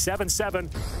Heroic.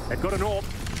 7-7, they've got an AWP.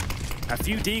 A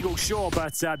few deagles, sure,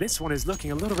 but this one is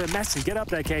looking a little bit messy. Get up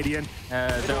there, Cadian.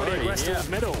 They're already towards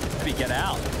middle. Maybe get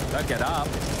out. Don't get up.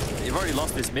 You've already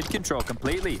lost this mid control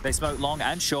completely. They smoke long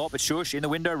and short, but Shush in the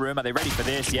window room. Are they ready for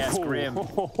this? Yes, Grim.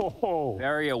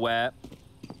 Very aware.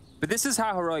 But this is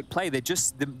how Heroic play. They're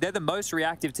the most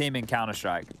reactive team in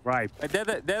Counter-Strike. Right. They're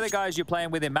the guys you're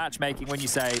playing with in matchmaking when you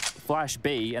say flash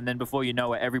B, and then before you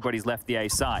know it, everybody's left the A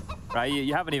side. Right?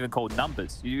 You haven't even called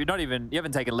numbers. You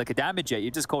haven't taken a lick of damage yet.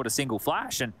 You just called a single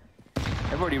flash, and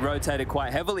they've already rotated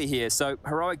quite heavily here. So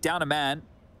Heroic down a man.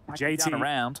 JT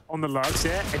around on the lurks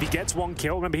here. If he gets one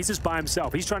kill, remember, he's just by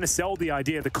himself. He's trying to sell the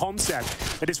idea, the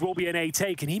concept that this will be an A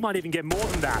take, and he might even get more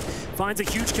than that. Finds a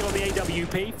huge kill on the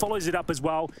AWP, follows it up as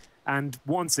well. And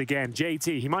once again,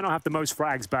 JT, he might not have the most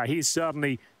frags, but he's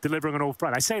certainly delivering on all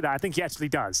fronts. I say that, I think he actually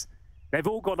does. They've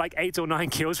all got like 8 or 9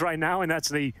 kills right now, and that's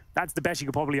the best you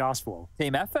could probably ask for.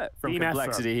 Team effort from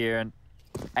Complexity here, and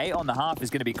 8 on the half is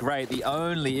going to be great. The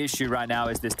only issue right now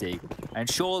is this Deagle. And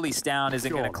surely Stown isn't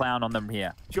going to clown on them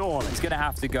here. Surely. He's going to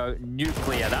have to go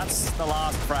nuclear. That's the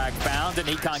last frag found, and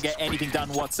he can't get anything done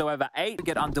whatsoever. 8 to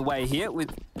get underway here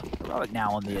with Heroic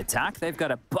now on the attack. They've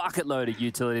got a bucket load of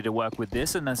utility to work with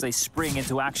this, and as they spring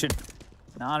into action,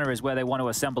 Nana is where they want to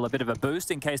assemble a bit of a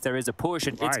boost in case there is a push,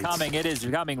 and it's coming. It is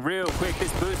coming real quick.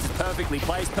 This boost is perfectly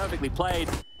placed, perfectly played.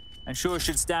 And Shush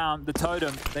is down the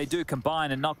totem. They do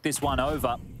combine and knock this one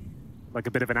over. Like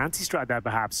a bit of an anti-strat there,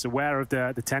 perhaps. Aware of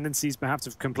the tendencies, perhaps,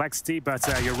 of Complexity. But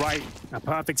you're right. A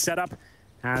perfect setup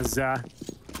has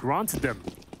granted them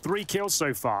 3 kills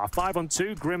so far. 5 on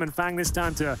 2. Grim and Fang this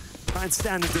time to try and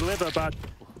stand and deliver. But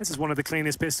this is one of the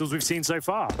cleanest pistols we've seen so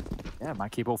far. Yeah,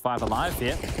 might keep all 5 alive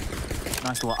here.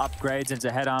 Nice little upgrades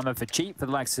into head armor for cheap for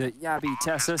the likes of Yabi,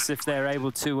 Tessas, if they're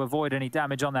able to avoid any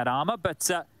damage on that armor. But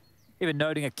even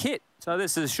noting a kit. So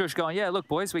this is Shush going, yeah, look,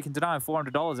 boys, we can deny him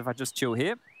 $400 if I just chill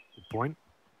here. Good point.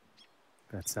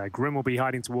 But Grim will be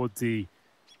hiding towards the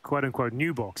quote-unquote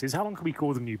new boxes. How long can we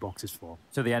call them new boxes for?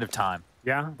 To the end of time.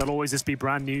 Yeah, they'll always just be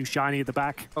brand new, shiny at the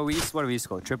back. Oh, what do we used to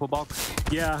call it? Triple box?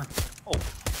 Yeah. Oh.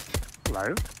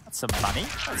 Hello. That's some money.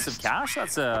 That's some cash.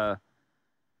 That's a...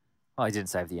 Oh, he didn't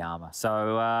save the armor.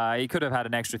 So he could have had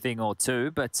an extra thing or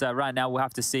two. But right now we'll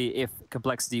have to see if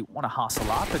Complexity want to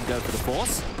hustle up and go for the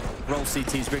force. Roll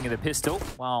CT's bringing the pistol.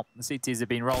 Well, the CTs have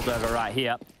been rolled over right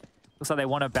here. Looks like they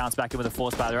want to bounce back in with a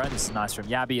force by their own. This is nice from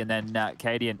Yabby. And then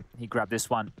Cadian, he grabbed this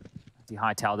one. He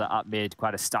hightailed it up mid.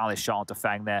 Quite a stylish shot onto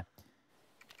Fang there.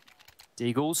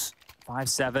 Deagles,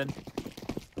 5-7,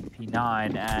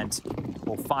 P9, and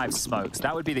 5 smokes.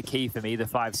 That would be the key for me, the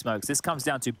 5 smokes. This comes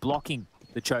down to blocking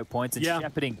the choke points and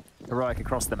shepherding Heroic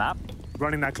across the map.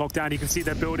 Running that clock down, you can see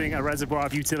they're building a reservoir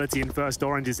of utility in first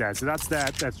oranges there. So that's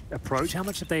their approach. How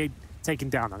much have they taken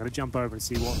down? I'm going to jump over and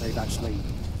see what they've actually...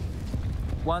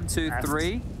 1, 2,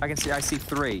 3. I see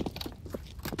 3.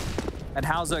 And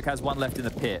Halzerk has 1 left in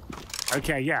the pit.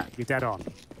 Okay, yeah, you're dead on.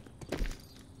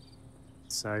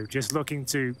 So just looking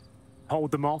to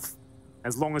hold them off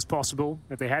as long as possible.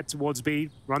 If they head towards B,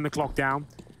 run the clock down.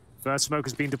 First smoke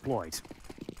has been deployed.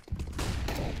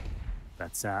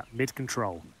 That's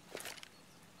mid-control.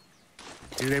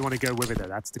 Do they want to go with it, though?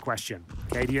 That's the question.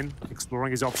 Cadian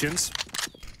exploring his options.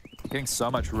 Getting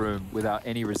so much room without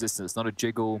any resistance. Not a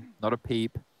jiggle, not a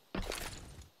peep.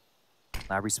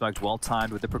 Lavery smoked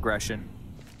well-timed with the progression.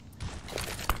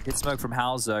 Hit smoke from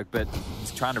Halzerk, but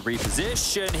he's trying to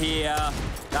reposition here.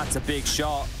 That's a big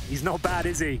shot. He's not bad,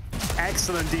 is he?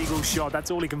 Excellent Eagle shot. That's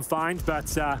all he can find,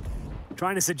 but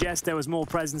trying to suggest there was more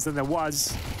presence than there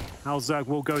was. Halzerk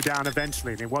will go down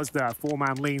eventually. There was the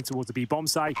 4-man lean towards the B bomb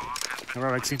site.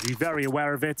 Heroic seems to be very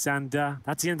aware of it, and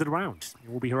that's the end of the round.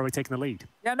 It will be Heroic taking the lead.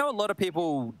 Yeah, I know a lot of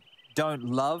people don't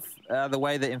love the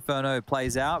way that Inferno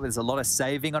plays out. There's a lot of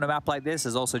saving on a map like this.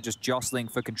 There's also just jostling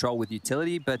for control with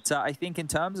utility. But I think in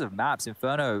terms of maps,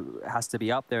 Inferno has to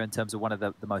be up there in terms of one of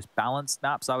the most balanced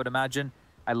maps, I would imagine.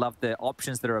 I love the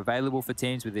options that are available for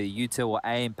teams with the util or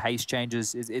aim, pace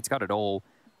changes. It's got it all.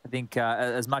 I think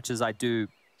as much as I do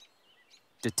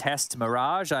detest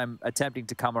Mirage, I'm attempting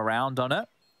to come around on it.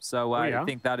 So I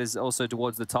think that is also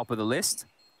towards the top of the list.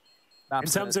 In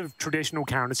terms of traditional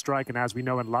Counter-Strike, and as we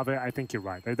know and love it, I think you're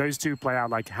right. Those two play out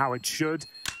like how it should,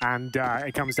 and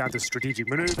it comes down to strategic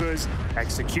maneuvers,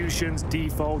 executions,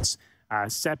 defaults,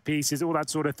 set pieces, all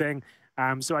that sort of thing.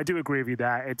 So I do agree with you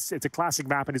there. It's a classic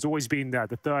map, and it's always been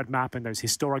the third map in those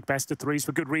historic best-of-3s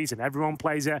for good reason. Everyone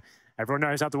plays it. Everyone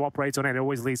knows how to operate on it. It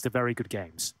always leads to very good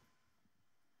games.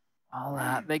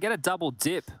 Well, they get a double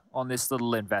dip on this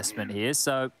little investment here,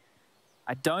 so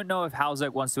I don't know if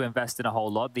Halzerk wants to invest in a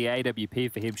whole lot. The AWP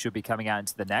for him should be coming out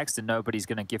into the next, and nobody's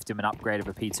going to gift him an upgrade of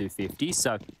a P250,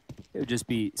 so it would just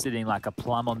be sitting like a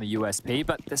plum on the USP,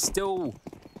 but there's still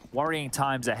worrying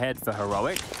times ahead for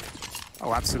Heroic.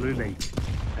 Oh, absolutely.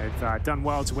 They've done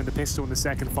well to win the pistol in the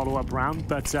second follow-up round,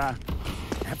 but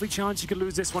every chance you could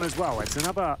lose this one as well. It's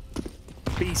another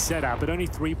B setup, but only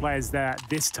 3 players there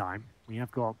this time. We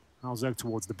have got Halzerk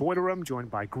towards the boiler room,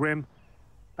 joined by Grim.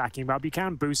 Backing him up, you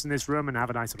can boost in this room and have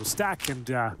a nice little stack, and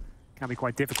can be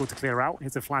quite difficult to clear out.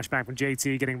 Here's a flashback from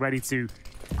JT, getting ready to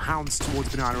pounce towards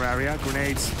the banana area.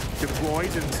 Grenades deployed,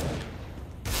 and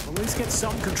we'll at least get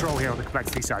some control here on the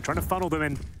Complexity side. Trying to funnel them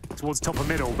in towards top and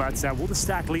middle, but will the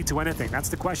stack lead to anything? That's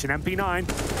the question. MP9,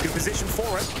 good position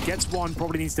for it. Gets one,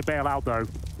 probably needs to bail out, though.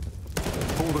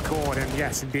 Pull the cord, and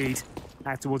yes, indeed,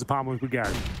 back towards apartment we go.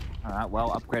 All right, well,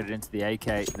 upgraded into the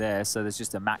AK there, so there's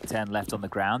just a MAC-10 left on the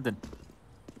ground, and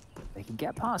they can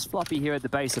get past Floppy here at the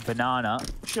base of Banana.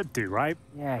 Should do, right?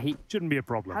 Yeah, he shouldn't be a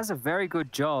problem. Has a very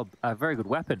good job, a very good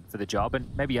weapon for the job, and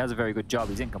maybe he has a very good job.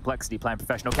 He's in Complexity playing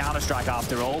professional Counter-Strike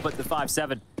after all, but the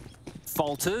 5-7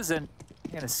 falters, and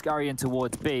you're going to scurry in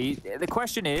towards B. The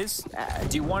question is,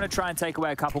 do you want to try and take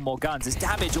away a couple more guns? Is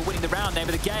damage or winning the round name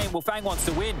of the game? Well, Fang wants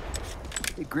to win.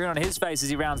 Big grin on his face as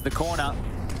he rounds the corner.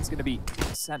 He's going to be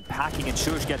sent packing, and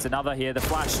Shush gets another here. The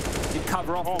flash did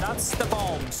cover off. That's the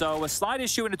bomb. So a slight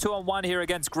issue in a 2-on-1 here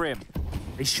against Grim.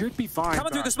 They should be fine.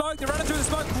 Coming through the smoke. They're running through the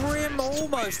smoke. Grim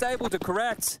almost able to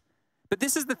correct. But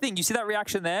this is the thing. You see that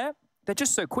reaction there? They're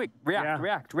just so quick.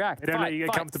 React. They don't let you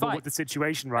get comfortable with the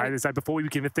situation, right? It's like before you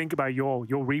can even think about your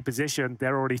reposition,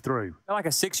 they're already through. They're like a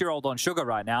 6-year-old on sugar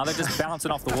right now. They're just bouncing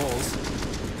off the walls.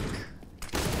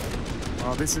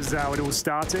 Well, this is how it all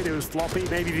started. It was Floppy.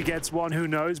 Maybe if he gets one, who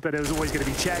knows? But it was always going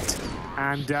to be checked.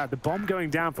 And the bomb going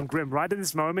down from Grim right at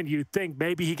this moment, you'd think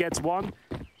maybe he gets one.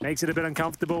 Makes it a bit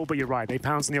uncomfortable, but you're right. They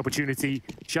pounce on the opportunity,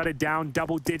 shut it down.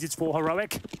 Double digits for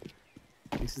Heroic.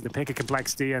 This is the pick of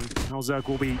complexity, and Halzerk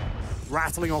will be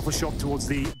rattling off a shot towards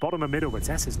the bottom and middle, but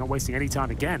Tessa's not wasting any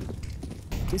time again.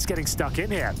 Just getting stuck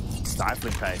in here.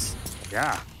 Stifling pace.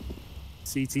 Yeah.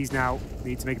 CTs now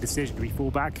need to make a decision. Do we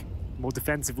fall back? More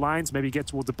defensive lines, maybe get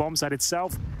towards the bomb site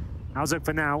itself. Halzerk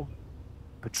for now,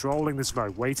 patrolling the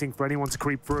smoke, waiting for anyone to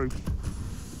creep through.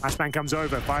 Flashbang comes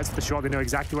over, fires the shot. They know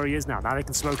exactly where he is now. Now they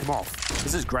can smoke him off.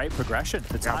 This is great progression.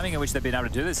 The timing in which they've been able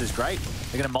to do this is great.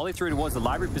 They're going to molly through towards the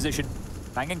library position.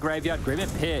 Bang and Graveyard, Grim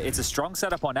and Pier. It's a strong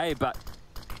setup on A, but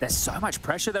there's so much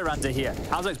pressure they're under here.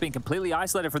 Halzerk's been completely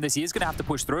isolated from this. He is going to have to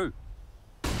push through.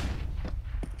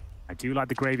 I do like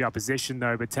the Graveyard position,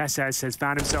 though, but Tesses has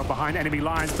found himself behind enemy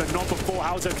lines, but not before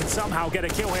Halzerk can somehow get a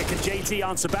kill here. Can JT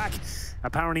answer back?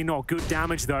 Apparently not. Good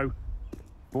damage, though.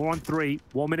 4 on 3,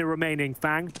 1 minute remaining.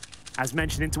 Fang, as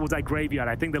mentioned, in towards that Graveyard.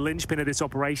 I think the linchpin of this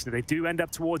operation, if they do end up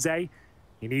towards A,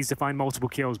 he needs to find multiple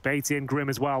kills. Bait in, Grim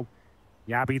as well.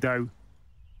 Yabi, though,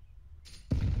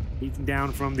 peeking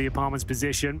down from the apartment's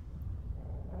position.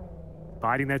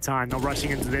 Biding their time, not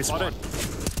rushing into this one.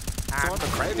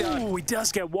 Oh, he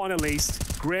does get one at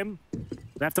least. Grim,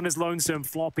 left on his lonesome.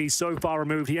 Floppy, so far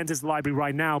removed. He enters the library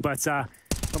right now, but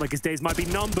felt like his days might be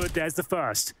numbered. There's the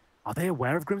first. Are they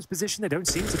aware of Grim's position? They don't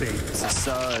seem to be. This is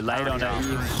so late on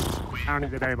it. Apparently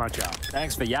they very much are.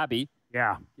 Thanks for Yabi.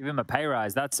 Yeah. Give him a pay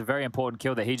rise. That's a very important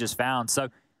kill that he just found. So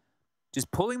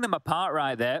just pulling them apart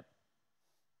right there.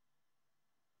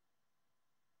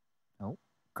 Oh,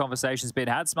 conversation's been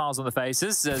had. Smiles on the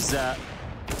faces as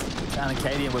Dan and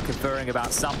Cadian were conferring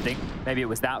about something. Maybe it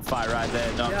was that fight right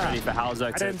there, not ready for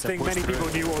Halzerk to I don't think many people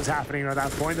knew what was happening at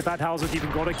that point. The fact Halzerk even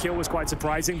got a kill was quite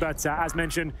surprising, but as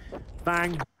mentioned,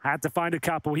 Fang had to find a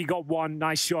couple. He got one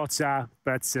nice shot,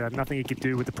 but nothing he could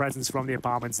do with the presence from the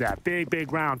apartments there. Big,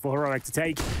 big round for Heroic to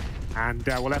take, and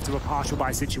we're left to a partial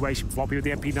buy situation. Floppy with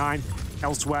the MP9.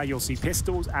 Elsewhere, you'll see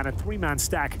pistols and a 3-man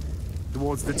stack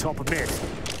towards the top of mid.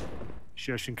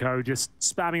 Shush and Co just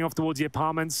spamming off towards the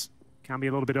apartments. Can be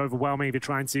a little bit overwhelming if you're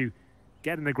trying to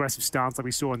get an aggressive stance like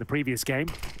we saw in the previous game.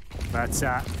 But it's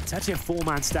actually a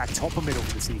 4-man stack, top and middle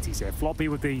for the CTs here. Floppy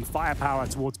with the firepower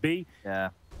towards B. Yeah.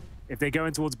 If they go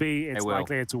in towards B, it's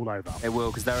likely it's all over. They will,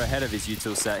 because they're ahead of his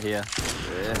util set here.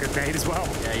 Yeah. Good nade as well.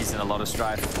 Yeah, he's in a lot of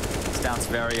strife. Stout's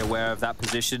very aware of that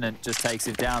position and just takes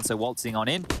him down, so waltzing on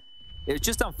in. It was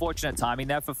just unfortunate timing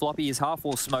there for Floppy. His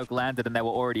half-wall smoke landed and they were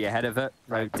already ahead of it.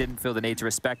 They didn't feel the need to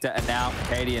respect it. And now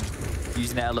Cadian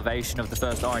using the elevation of the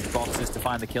first orange boxes to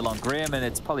find the kill on Grim, and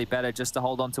it's probably better just to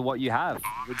hold on to what you have.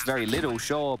 It's very little,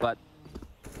 sure, but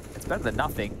it's better than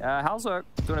nothing. Halzerk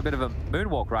doing a bit of a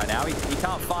moonwalk right now. He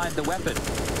can't find the weapon.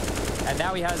 And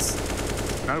now he has...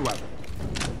 no weapon.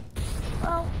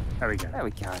 Well, there we go. There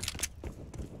we go.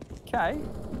 Okay.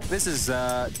 This is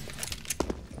a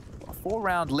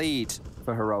 4-round lead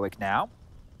for Heroic now.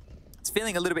 It's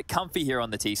feeling a little bit comfy here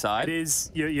on the T side. It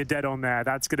is. You're dead on there.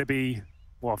 That's going to be,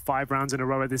 what, 5 rounds in a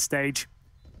row at this stage?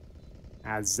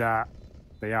 As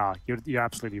they are. You're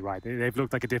absolutely right. They've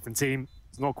looked like a different team.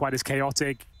 It's not quite as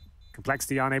chaotic.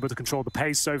 Complexity aren't able to control the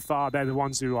pace so far. They're the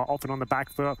ones who are often on the back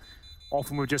foot,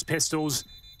 often with just pistols.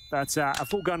 But a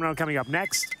full gun round coming up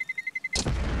next.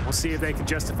 We'll see if they can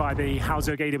justify the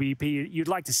Halzerk AWP. You'd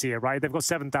like to see it, right? They've got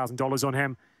 $7,000 on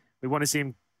him. We want to see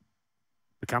him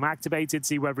become activated,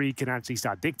 see whether he can actually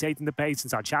start dictating the pace and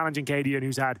start challenging Cadian,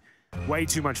 who's had way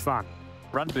too much fun.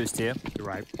 Run boost here. You're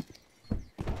right.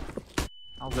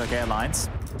 Halzerk Airlines.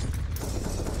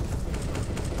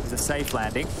 It's a safe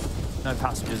landing. No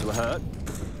passengers were hurt.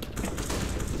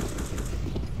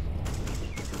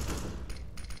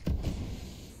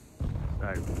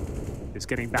 So, just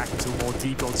getting back into a more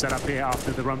default setup here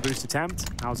after the run boost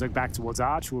attempt. Halzerk back towards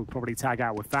Arch. We'll probably tag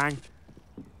out with Fang.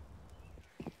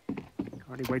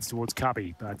 Currently waits towards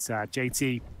Cubby, but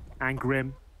JT and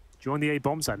Grim join the A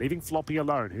bomb site, leaving Floppy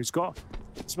alone, who's got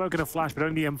smoke and a flash, but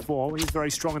only M4. He's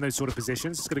very strong in those sort of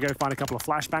positions. He's going to go find a couple of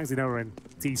flashbangs. They know we're in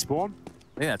T-spawn.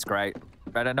 I think that's great.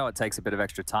 But I know it takes a bit of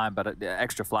extra time, but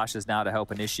extra flashes now to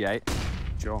help initiate.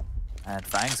 Sure. And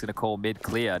Fang's going to call mid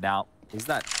clear. Now, is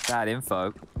that bad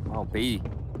info? Oh, B.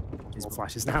 More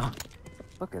flashes now.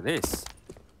 Look at this.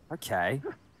 Okay.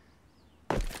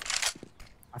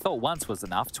 I thought once was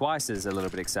enough. Twice is a little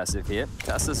bit excessive here.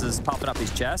 Justice is pumping up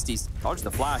his chest. He's dodged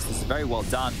the flash. This is very well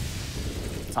done.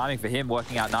 Timing for him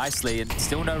working out nicely, and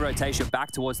still no rotation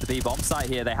back towards the B bomb site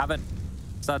here. They haven't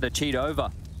started to cheat over.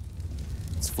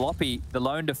 It's Floppy, the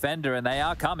lone defender, and they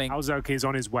are coming. Halzerk is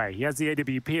on his way. He has the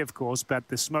AWP, of course, but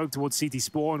the smoke towards CT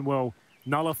spawn will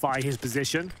nullify his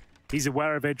position. He's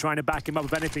aware of it, trying to back him up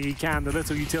with anything he can. The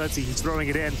little utility, he's throwing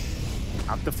it in.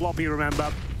 Up to Floppy,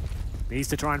 remember. Needs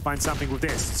to try and find something with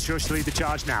this. Shush to lead the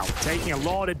charge now. Taking a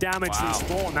lot of damage from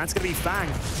Spawn. That's going to be Fang.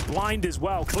 Blind as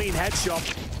well. Clean headshot.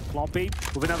 Floppy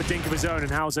with another dink of his own,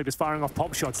 and Hauser is firing off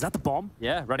pop shots. Is that the bomb?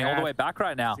 Yeah, running all the way back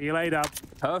right now. See you later.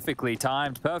 Perfectly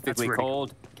timed, perfectly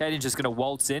called. Cadian's just going to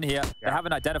waltz in here. They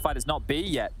haven't identified as not B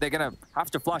yet. They're going to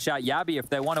have to flush out Yabby if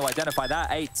they want to identify that.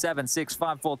 8, 7, 6,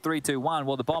 5, 4, 3, 2, 1.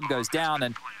 Well, the bomb goes down,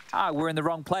 and we're in the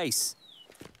wrong place.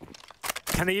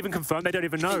 Can they even confirm? They don't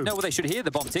even know. No, well, they should hear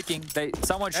the bomb ticking.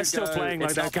 Someone should still playing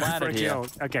like that guy for a kill.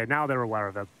 Okay, now they're aware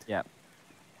of it. Yeah.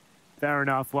 Fair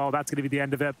enough. Well, that's going to be the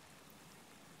end of it.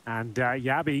 And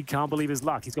Yabby can't believe his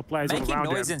luck. He's got players all around him.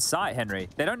 Making noise in sight, Henry.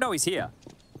 They don't know he's here.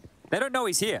 They don't know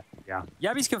he's here. Yeah.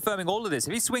 Yabby's confirming all of this.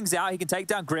 If he swings out, he can take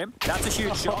down Grim. That's a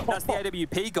huge shot. That's the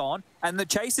AWP gone. And the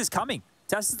chase is coming.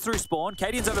 Tested through Spawn.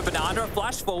 Cadian's over Banana. A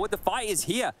flash forward. The fight is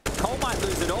here. Cole might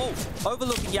lose it all.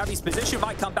 Overlooking Yabby's position.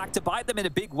 Might come back to bite them in a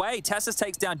big way. Tessus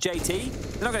takes down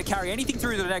JT. They're not going to carry anything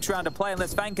through to the next round of play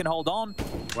unless Fang can hold on.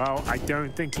 Well, I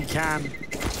don't think he can.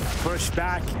 Push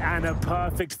back and a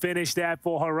perfect finish there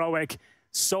for Heroic.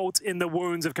 Salt in the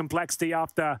wounds of Complexity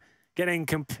after getting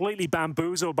completely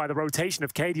bamboozled by the rotation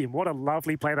of Cadian. What a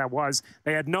lovely play that was.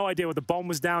 They had no idea what the bomb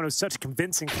was down. It was such a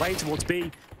convincing play towards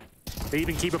B. They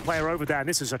even keep a player over there, and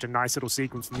this is such a nice little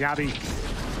sequence from Yabby,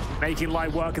 making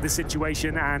light work of the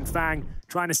situation, and Fang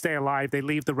trying to stay alive. They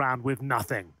leave the round with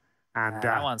nothing. And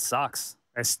that one sucks.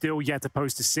 They're still yet to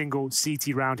post a single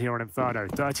CT round here on Inferno.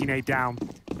 13-8 down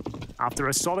after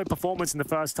a solid performance in the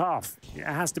first half. It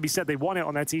has to be said, they won it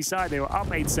on their T side. They were up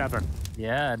 8-7.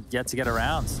 Yeah, and yet to get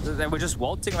around. They were just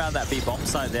waltzing around that B bomb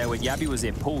side there where Yabby was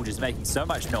in pool, just making so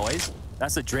much noise.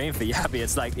 That's a dream for Yabby.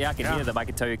 It's like, I can hear them. I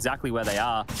can tell you exactly where they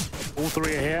are. All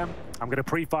three are here. I'm going to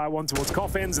pre-fire one towards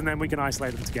Coffins, and then we can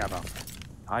isolate them together.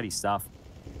 Tidy stuff.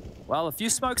 Well, a few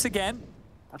smokes again.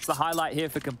 That's the highlight here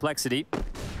for Complexity.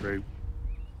 True.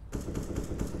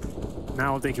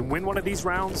 Now, if they can win one of these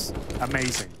rounds,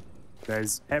 amazing.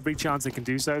 There's every chance they can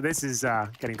do so. This is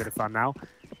getting a bit of fun now.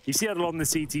 You see that a lot on the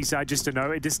CT side, just to know.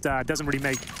 It just doesn't really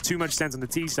make too much sense on the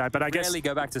T side, but I guess... Rarely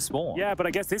go back to Spawn. Yeah, but I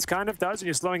guess this kind of does, and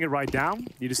you're slowing it right down.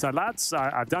 You decide, lads,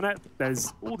 I've done it.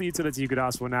 There's all the utility you could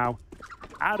ask for now.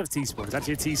 Out of T-spawn. It's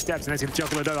actually a T-steps, and I can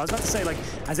juggle it over. I was about to say, like,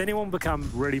 has anyone become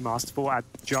really masterful at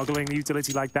juggling the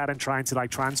utility like that and trying to, like,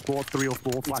 transport 3 or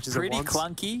 4 flashes at once? It's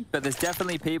pretty clunky, but there's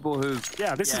definitely people who...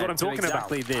 Yeah, this is what I'm talking about.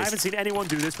 This. I haven't seen anyone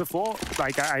do this before.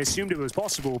 Like, I assumed it was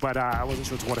possible, but I wasn't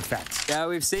sure to what effect. Yeah,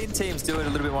 we've seen teams do it a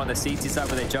little bit more on the CT side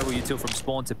where they juggle util from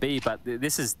spawn to B, but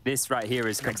this right here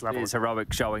is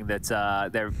Heroic showing that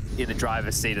they're in the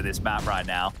driver's seat of this map right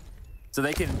now. So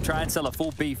they can try and sell a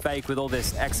full B fake with all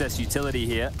this excess utility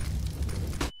here.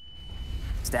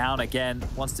 It's down again,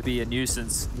 wants to be a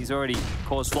nuisance. He's already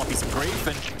caused Floppy some grief,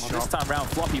 and this time round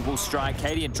Floppy will strike.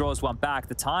 Cadian draws one back.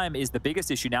 The time is the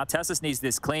biggest issue now. Tessus needs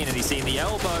this clean, and he's seen the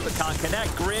elbow, but can't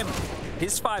connect. Grim,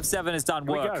 his 5-7 has done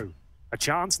work. Here we go. A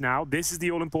chance now. This is the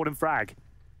all-important frag.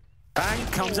 Bang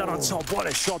comes out on top. What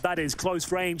a shot that is. Close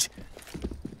range.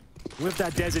 With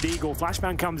that Desert Eagle,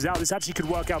 Flashbang comes out. This actually could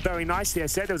work out very nicely. I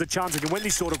said there was a chance he can win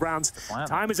these sort of rounds. Wow.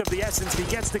 Time is of the essence. If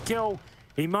he gets the kill,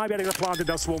 he might be able to plant it.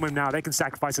 They'll swarm him now. They can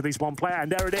sacrifice at least one player.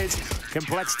 And there it is.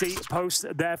 Complexity post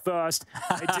there first.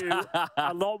 They do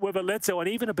a lot with a little, and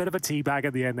even a bit of a teabag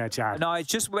at the end there, Chad. No, it's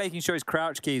just making sure his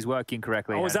crouch key is working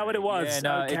correctly. Oh, is that what it was? Yeah,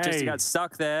 no, okay. It just got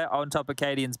stuck there on top of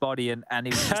Cadian's body, and he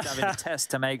was just having a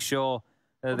test to make sure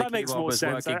that makes more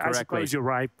sense. I suppose you're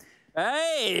right.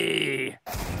 Hey!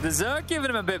 The Zerk giving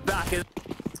him a bit back.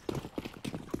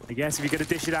 I guess if you're going to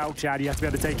dish it out, Chad, you have to be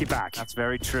able to take it back. That's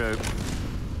very true.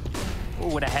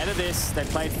 Oh, and ahead of this, they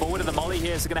played forward to the molly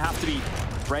here, so going to have to be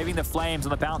braving the flames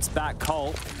on the bounce back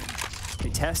Colt. They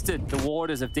tested the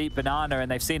waters of Deep Banana, and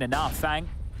they've seen enough. Fang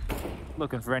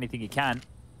looking for anything he can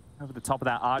over the top of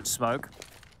that arch smoke.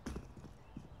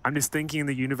 I'm just thinking in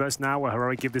the universe now where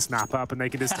Heroic give this map up and they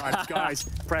can just type, guys,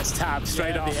 press tab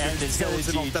straight off and kills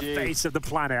him off the face of the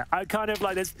planet. I kind of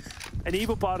like, there's an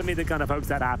evil part of me that kind of hopes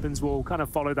that happens. We'll kind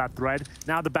of follow that thread.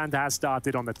 Now the banter has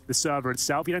started on the server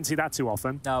itself. You don't see that too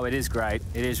often. No, it is great.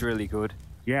 It is really good.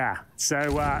 Yeah,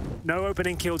 so no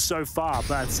opening kills so far,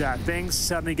 but things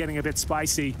suddenly getting a bit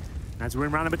spicy. As we're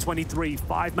in round number 23,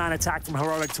 5-man attack from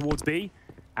Heroic towards B.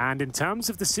 And in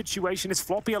terms of the situation, it's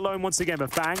Floppy alone once again,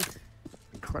 but Fang,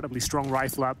 incredibly strong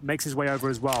rifle up, makes his way over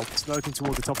as well. Smoking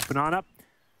towards the top of Banana.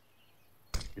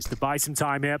 Just to buy some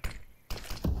time here.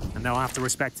 And they'll have to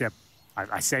respect it.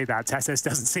 I say that, Tessus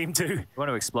doesn't seem to. They want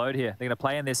to explode here. They're going to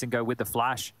play in this and go with the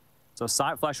flash. So a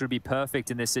sight flash would be perfect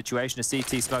in this situation. A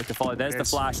CT smoke to follow. There's the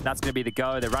flash, and that's going to be the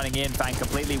go. They're running in. Fang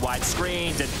completely wide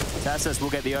screened, and Tessus will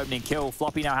get the opening kill.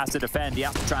 Floppy now has to defend. He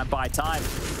has to try and buy time.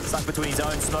 Stuck between his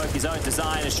own smoke, his own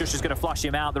design, and Shush is going to flush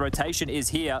him out. The rotation is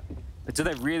here. But do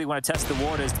they really want to test the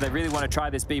waters? Do they really want to try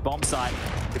this B bomb site?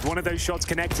 If one of those shots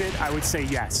connected, I would say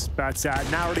yes. But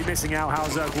narrowly missing out,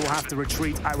 Halzerg will have to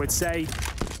retreat, I would say.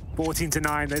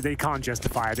 14-9, they can't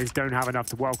justify it. They just don't have enough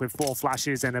to work with. 4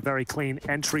 flashes and a very clean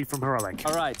entry from Heroic.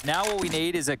 All right, now what we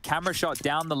need is a camera shot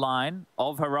down the line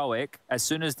of Heroic as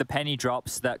soon as the penny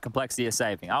drops that Complexity is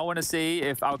saving. I want to see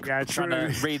if I'll try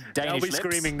to read Danish They'll be lips.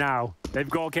 screaming now. They've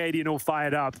got Cadian all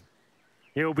fired up.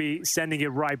 He'll be sending it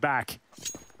right back.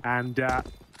 And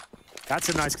that's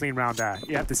a nice clean round there,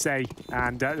 you have to say.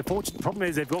 And the problem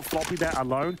is they've got Floppy there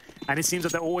alone, and it seems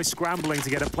that they're always scrambling to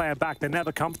get a player back. They're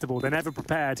never comfortable. They're never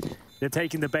prepared. They're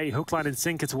taking the bait, hook, line, and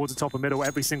sinker towards the top of middle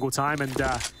every single time. And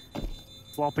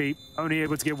Floppy only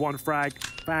able to get 1 frag.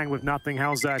 Bang with nothing.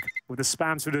 Halzerg with the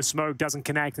spams through the smoke doesn't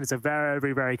connect, and it's a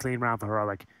very, very clean round for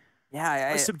Heroic.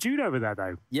 Yeah, Subdued over there,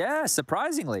 though. Yeah,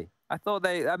 surprisingly. I thought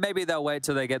maybe they'll wait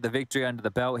till they get the victory under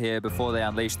the belt here before they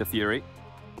unleash the Fury.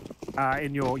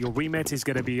 In your remit is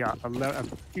going to be a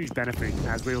huge benefit,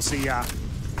 as we'll see an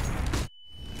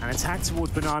attack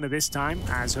towards Banana this time,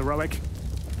 as Heroic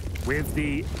with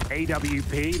the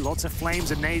AWP. Lots of flames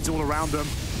and nades all around them.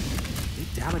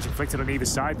 Big damage inflicted on either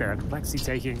side there. Complexity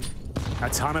taking a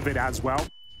ton of it as well.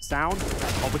 Sound,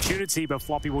 opportunity, but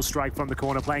Floppy will strike from the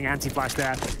corner, playing anti-flash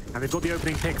there. And they've got the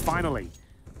opening pick finally.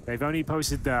 They've only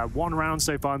posted 1 round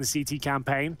so far in the CT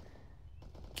campaign,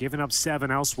 giving up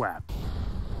 7 elsewhere.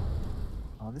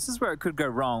 Oh, this is where it could go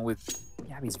wrong with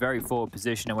Yabby's very forward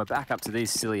position, and we're back up to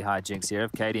these silly hijinks here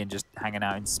of Cadian just hanging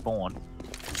out in spawn.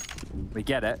 We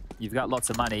get it. You've got lots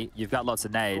of money. You've got lots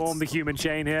of nades. Form the human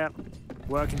chain here.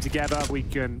 Working together, we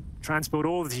can transport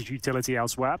all of the utility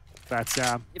elsewhere. But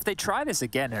if they try this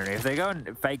again, Henry, if they go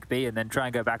and fake B and then try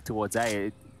and go back towards A,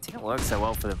 it didn't work so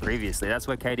well for them previously. That's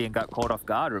where Cadian got caught off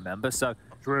guard, remember? So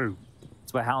true.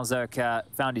 That's where Halzerg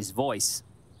found his voice.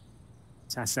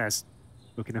 Tessus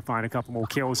looking to find a couple more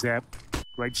kills there.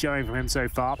 Great showing from him so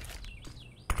far.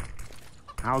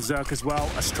 Halzerg as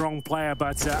well, a strong player,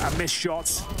 but a missed shot.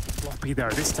 Floppy though,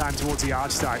 this time towards the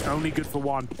arch side, only good for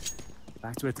 1.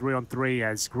 Back to a 3-on-3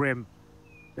 as Grim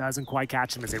doesn't quite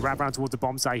catch him as they wrap around towards the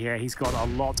bomb site here. He's got a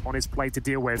lot on his plate to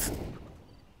deal with.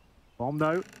 Bomb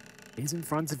though is in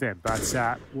front of him,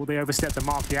 but will they overstep the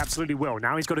mark? They absolutely will.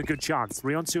 Now he's got a good chance.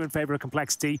 3-on-2 in favor of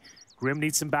Complexity. Grim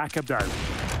needs some backup though.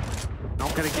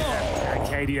 Not going to get it. And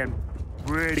Cadian,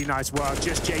 really nice work.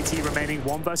 Just JT remaining.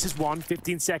 1 versus 1.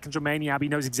 15 seconds remaining. Abby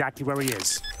knows exactly where he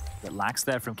is. Bit lax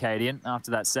there from Cadian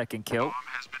after that second kill.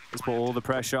 Just put all the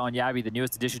pressure on Yabby, the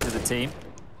newest addition to the team.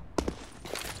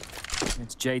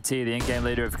 It's JT, the in-game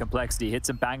leader of Complexity. Hit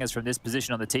some bangers from this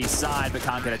position on the T side, but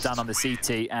can't get it done on the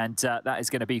CT. And that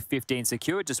is going to be 15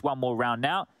 secured. Just 1 more round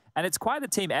now. And it's quite a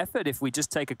team effort if we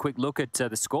just take a quick look at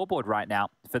the scoreboard right now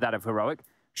for that of Heroic.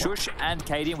 Shush and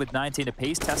Cadian with 19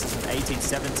 apiece. Tessus with 18,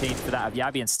 17 for that of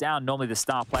Yabby. And Stown, normally the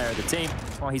star player of the team.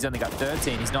 Well, he's only got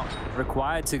 13. He's not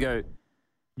required to go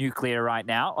nuclear right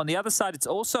now. On the other side, it's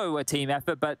also a team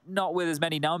effort, but not with as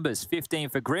many numbers. 15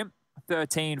 for Grim,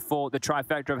 13 for the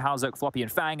trifecta of Halzerg, Floppy,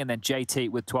 and Fang, and then JT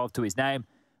with 12 to his name.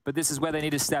 But this is where they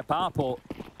need to step up, or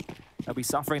they'll be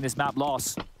suffering this map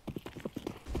loss.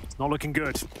 It's not looking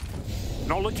good.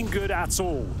 Not looking good at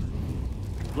all.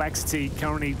 Complexity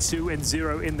currently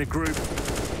 2-0 in the group.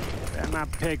 And that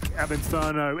pick of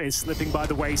Inferno is slipping by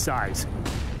the wayside.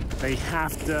 They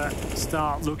have to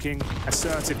start looking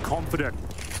assertive, confident,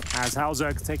 as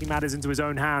Halzerg taking matters into his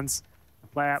own hands. A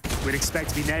player we'd expect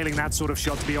to be nailing that sort of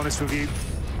shot, to be honest with you.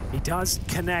 He does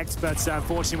connect, but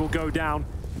unfortunately will go down.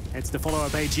 It's the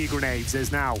follow-up AG grenades.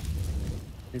 There's now.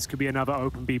 This could be another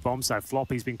open B bomb site.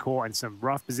 Floppy's been caught in some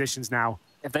rough positions now.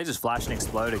 If they just flash and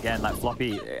explode again, like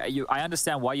Floppy, I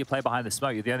understand why you play behind the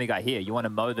smoke. You're the only guy here. You want to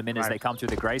mow them in as they come through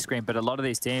the gray screen, but a lot of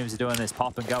these teams are doing this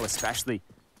pop and go, especially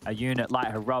a unit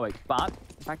like Heroic. But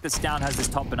the fact that Stown has this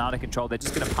top banana control, they're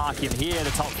just going to park him here.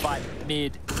 The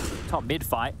top mid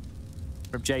fight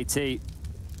from JT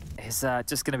is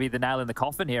just going to be the nail in the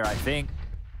coffin here, I think.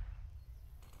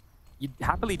 You'd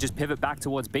happily just pivot back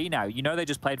towards B now. You know they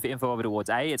just played for info over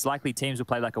towards A. It's likely teams will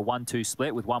play like a 1-2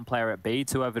 split with 1 player at B,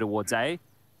 2 over towards A.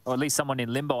 Or at least someone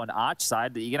in limbo on arch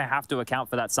side. You're going to have to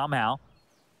account for that somehow.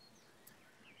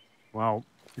 Well,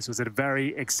 this was a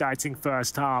very exciting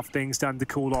first half. Things starting to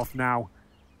cool off now.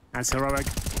 As Heroic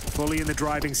fully in the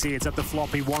driving seat. It's up to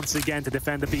Floppy once again to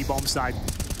defend the B bomb side.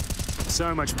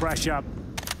 So much pressure.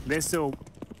 They're still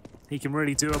he can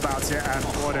really do about it. And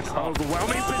what an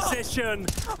overwhelming position.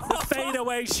 The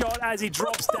fadeaway shot as he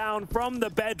drops down from the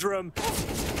bedroom.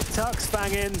 Tucks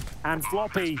banging and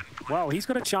Floppy. Well, he's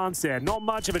got a chance there. Not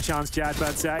much of a chance, Chad,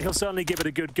 but he'll certainly give it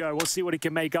a good go. We'll see what he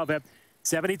can make of it.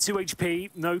 72 HP,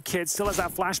 no kit, still has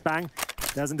that flashbang.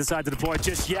 Doesn't decide to deploy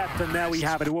just yet, but there we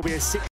have it. It will be a 6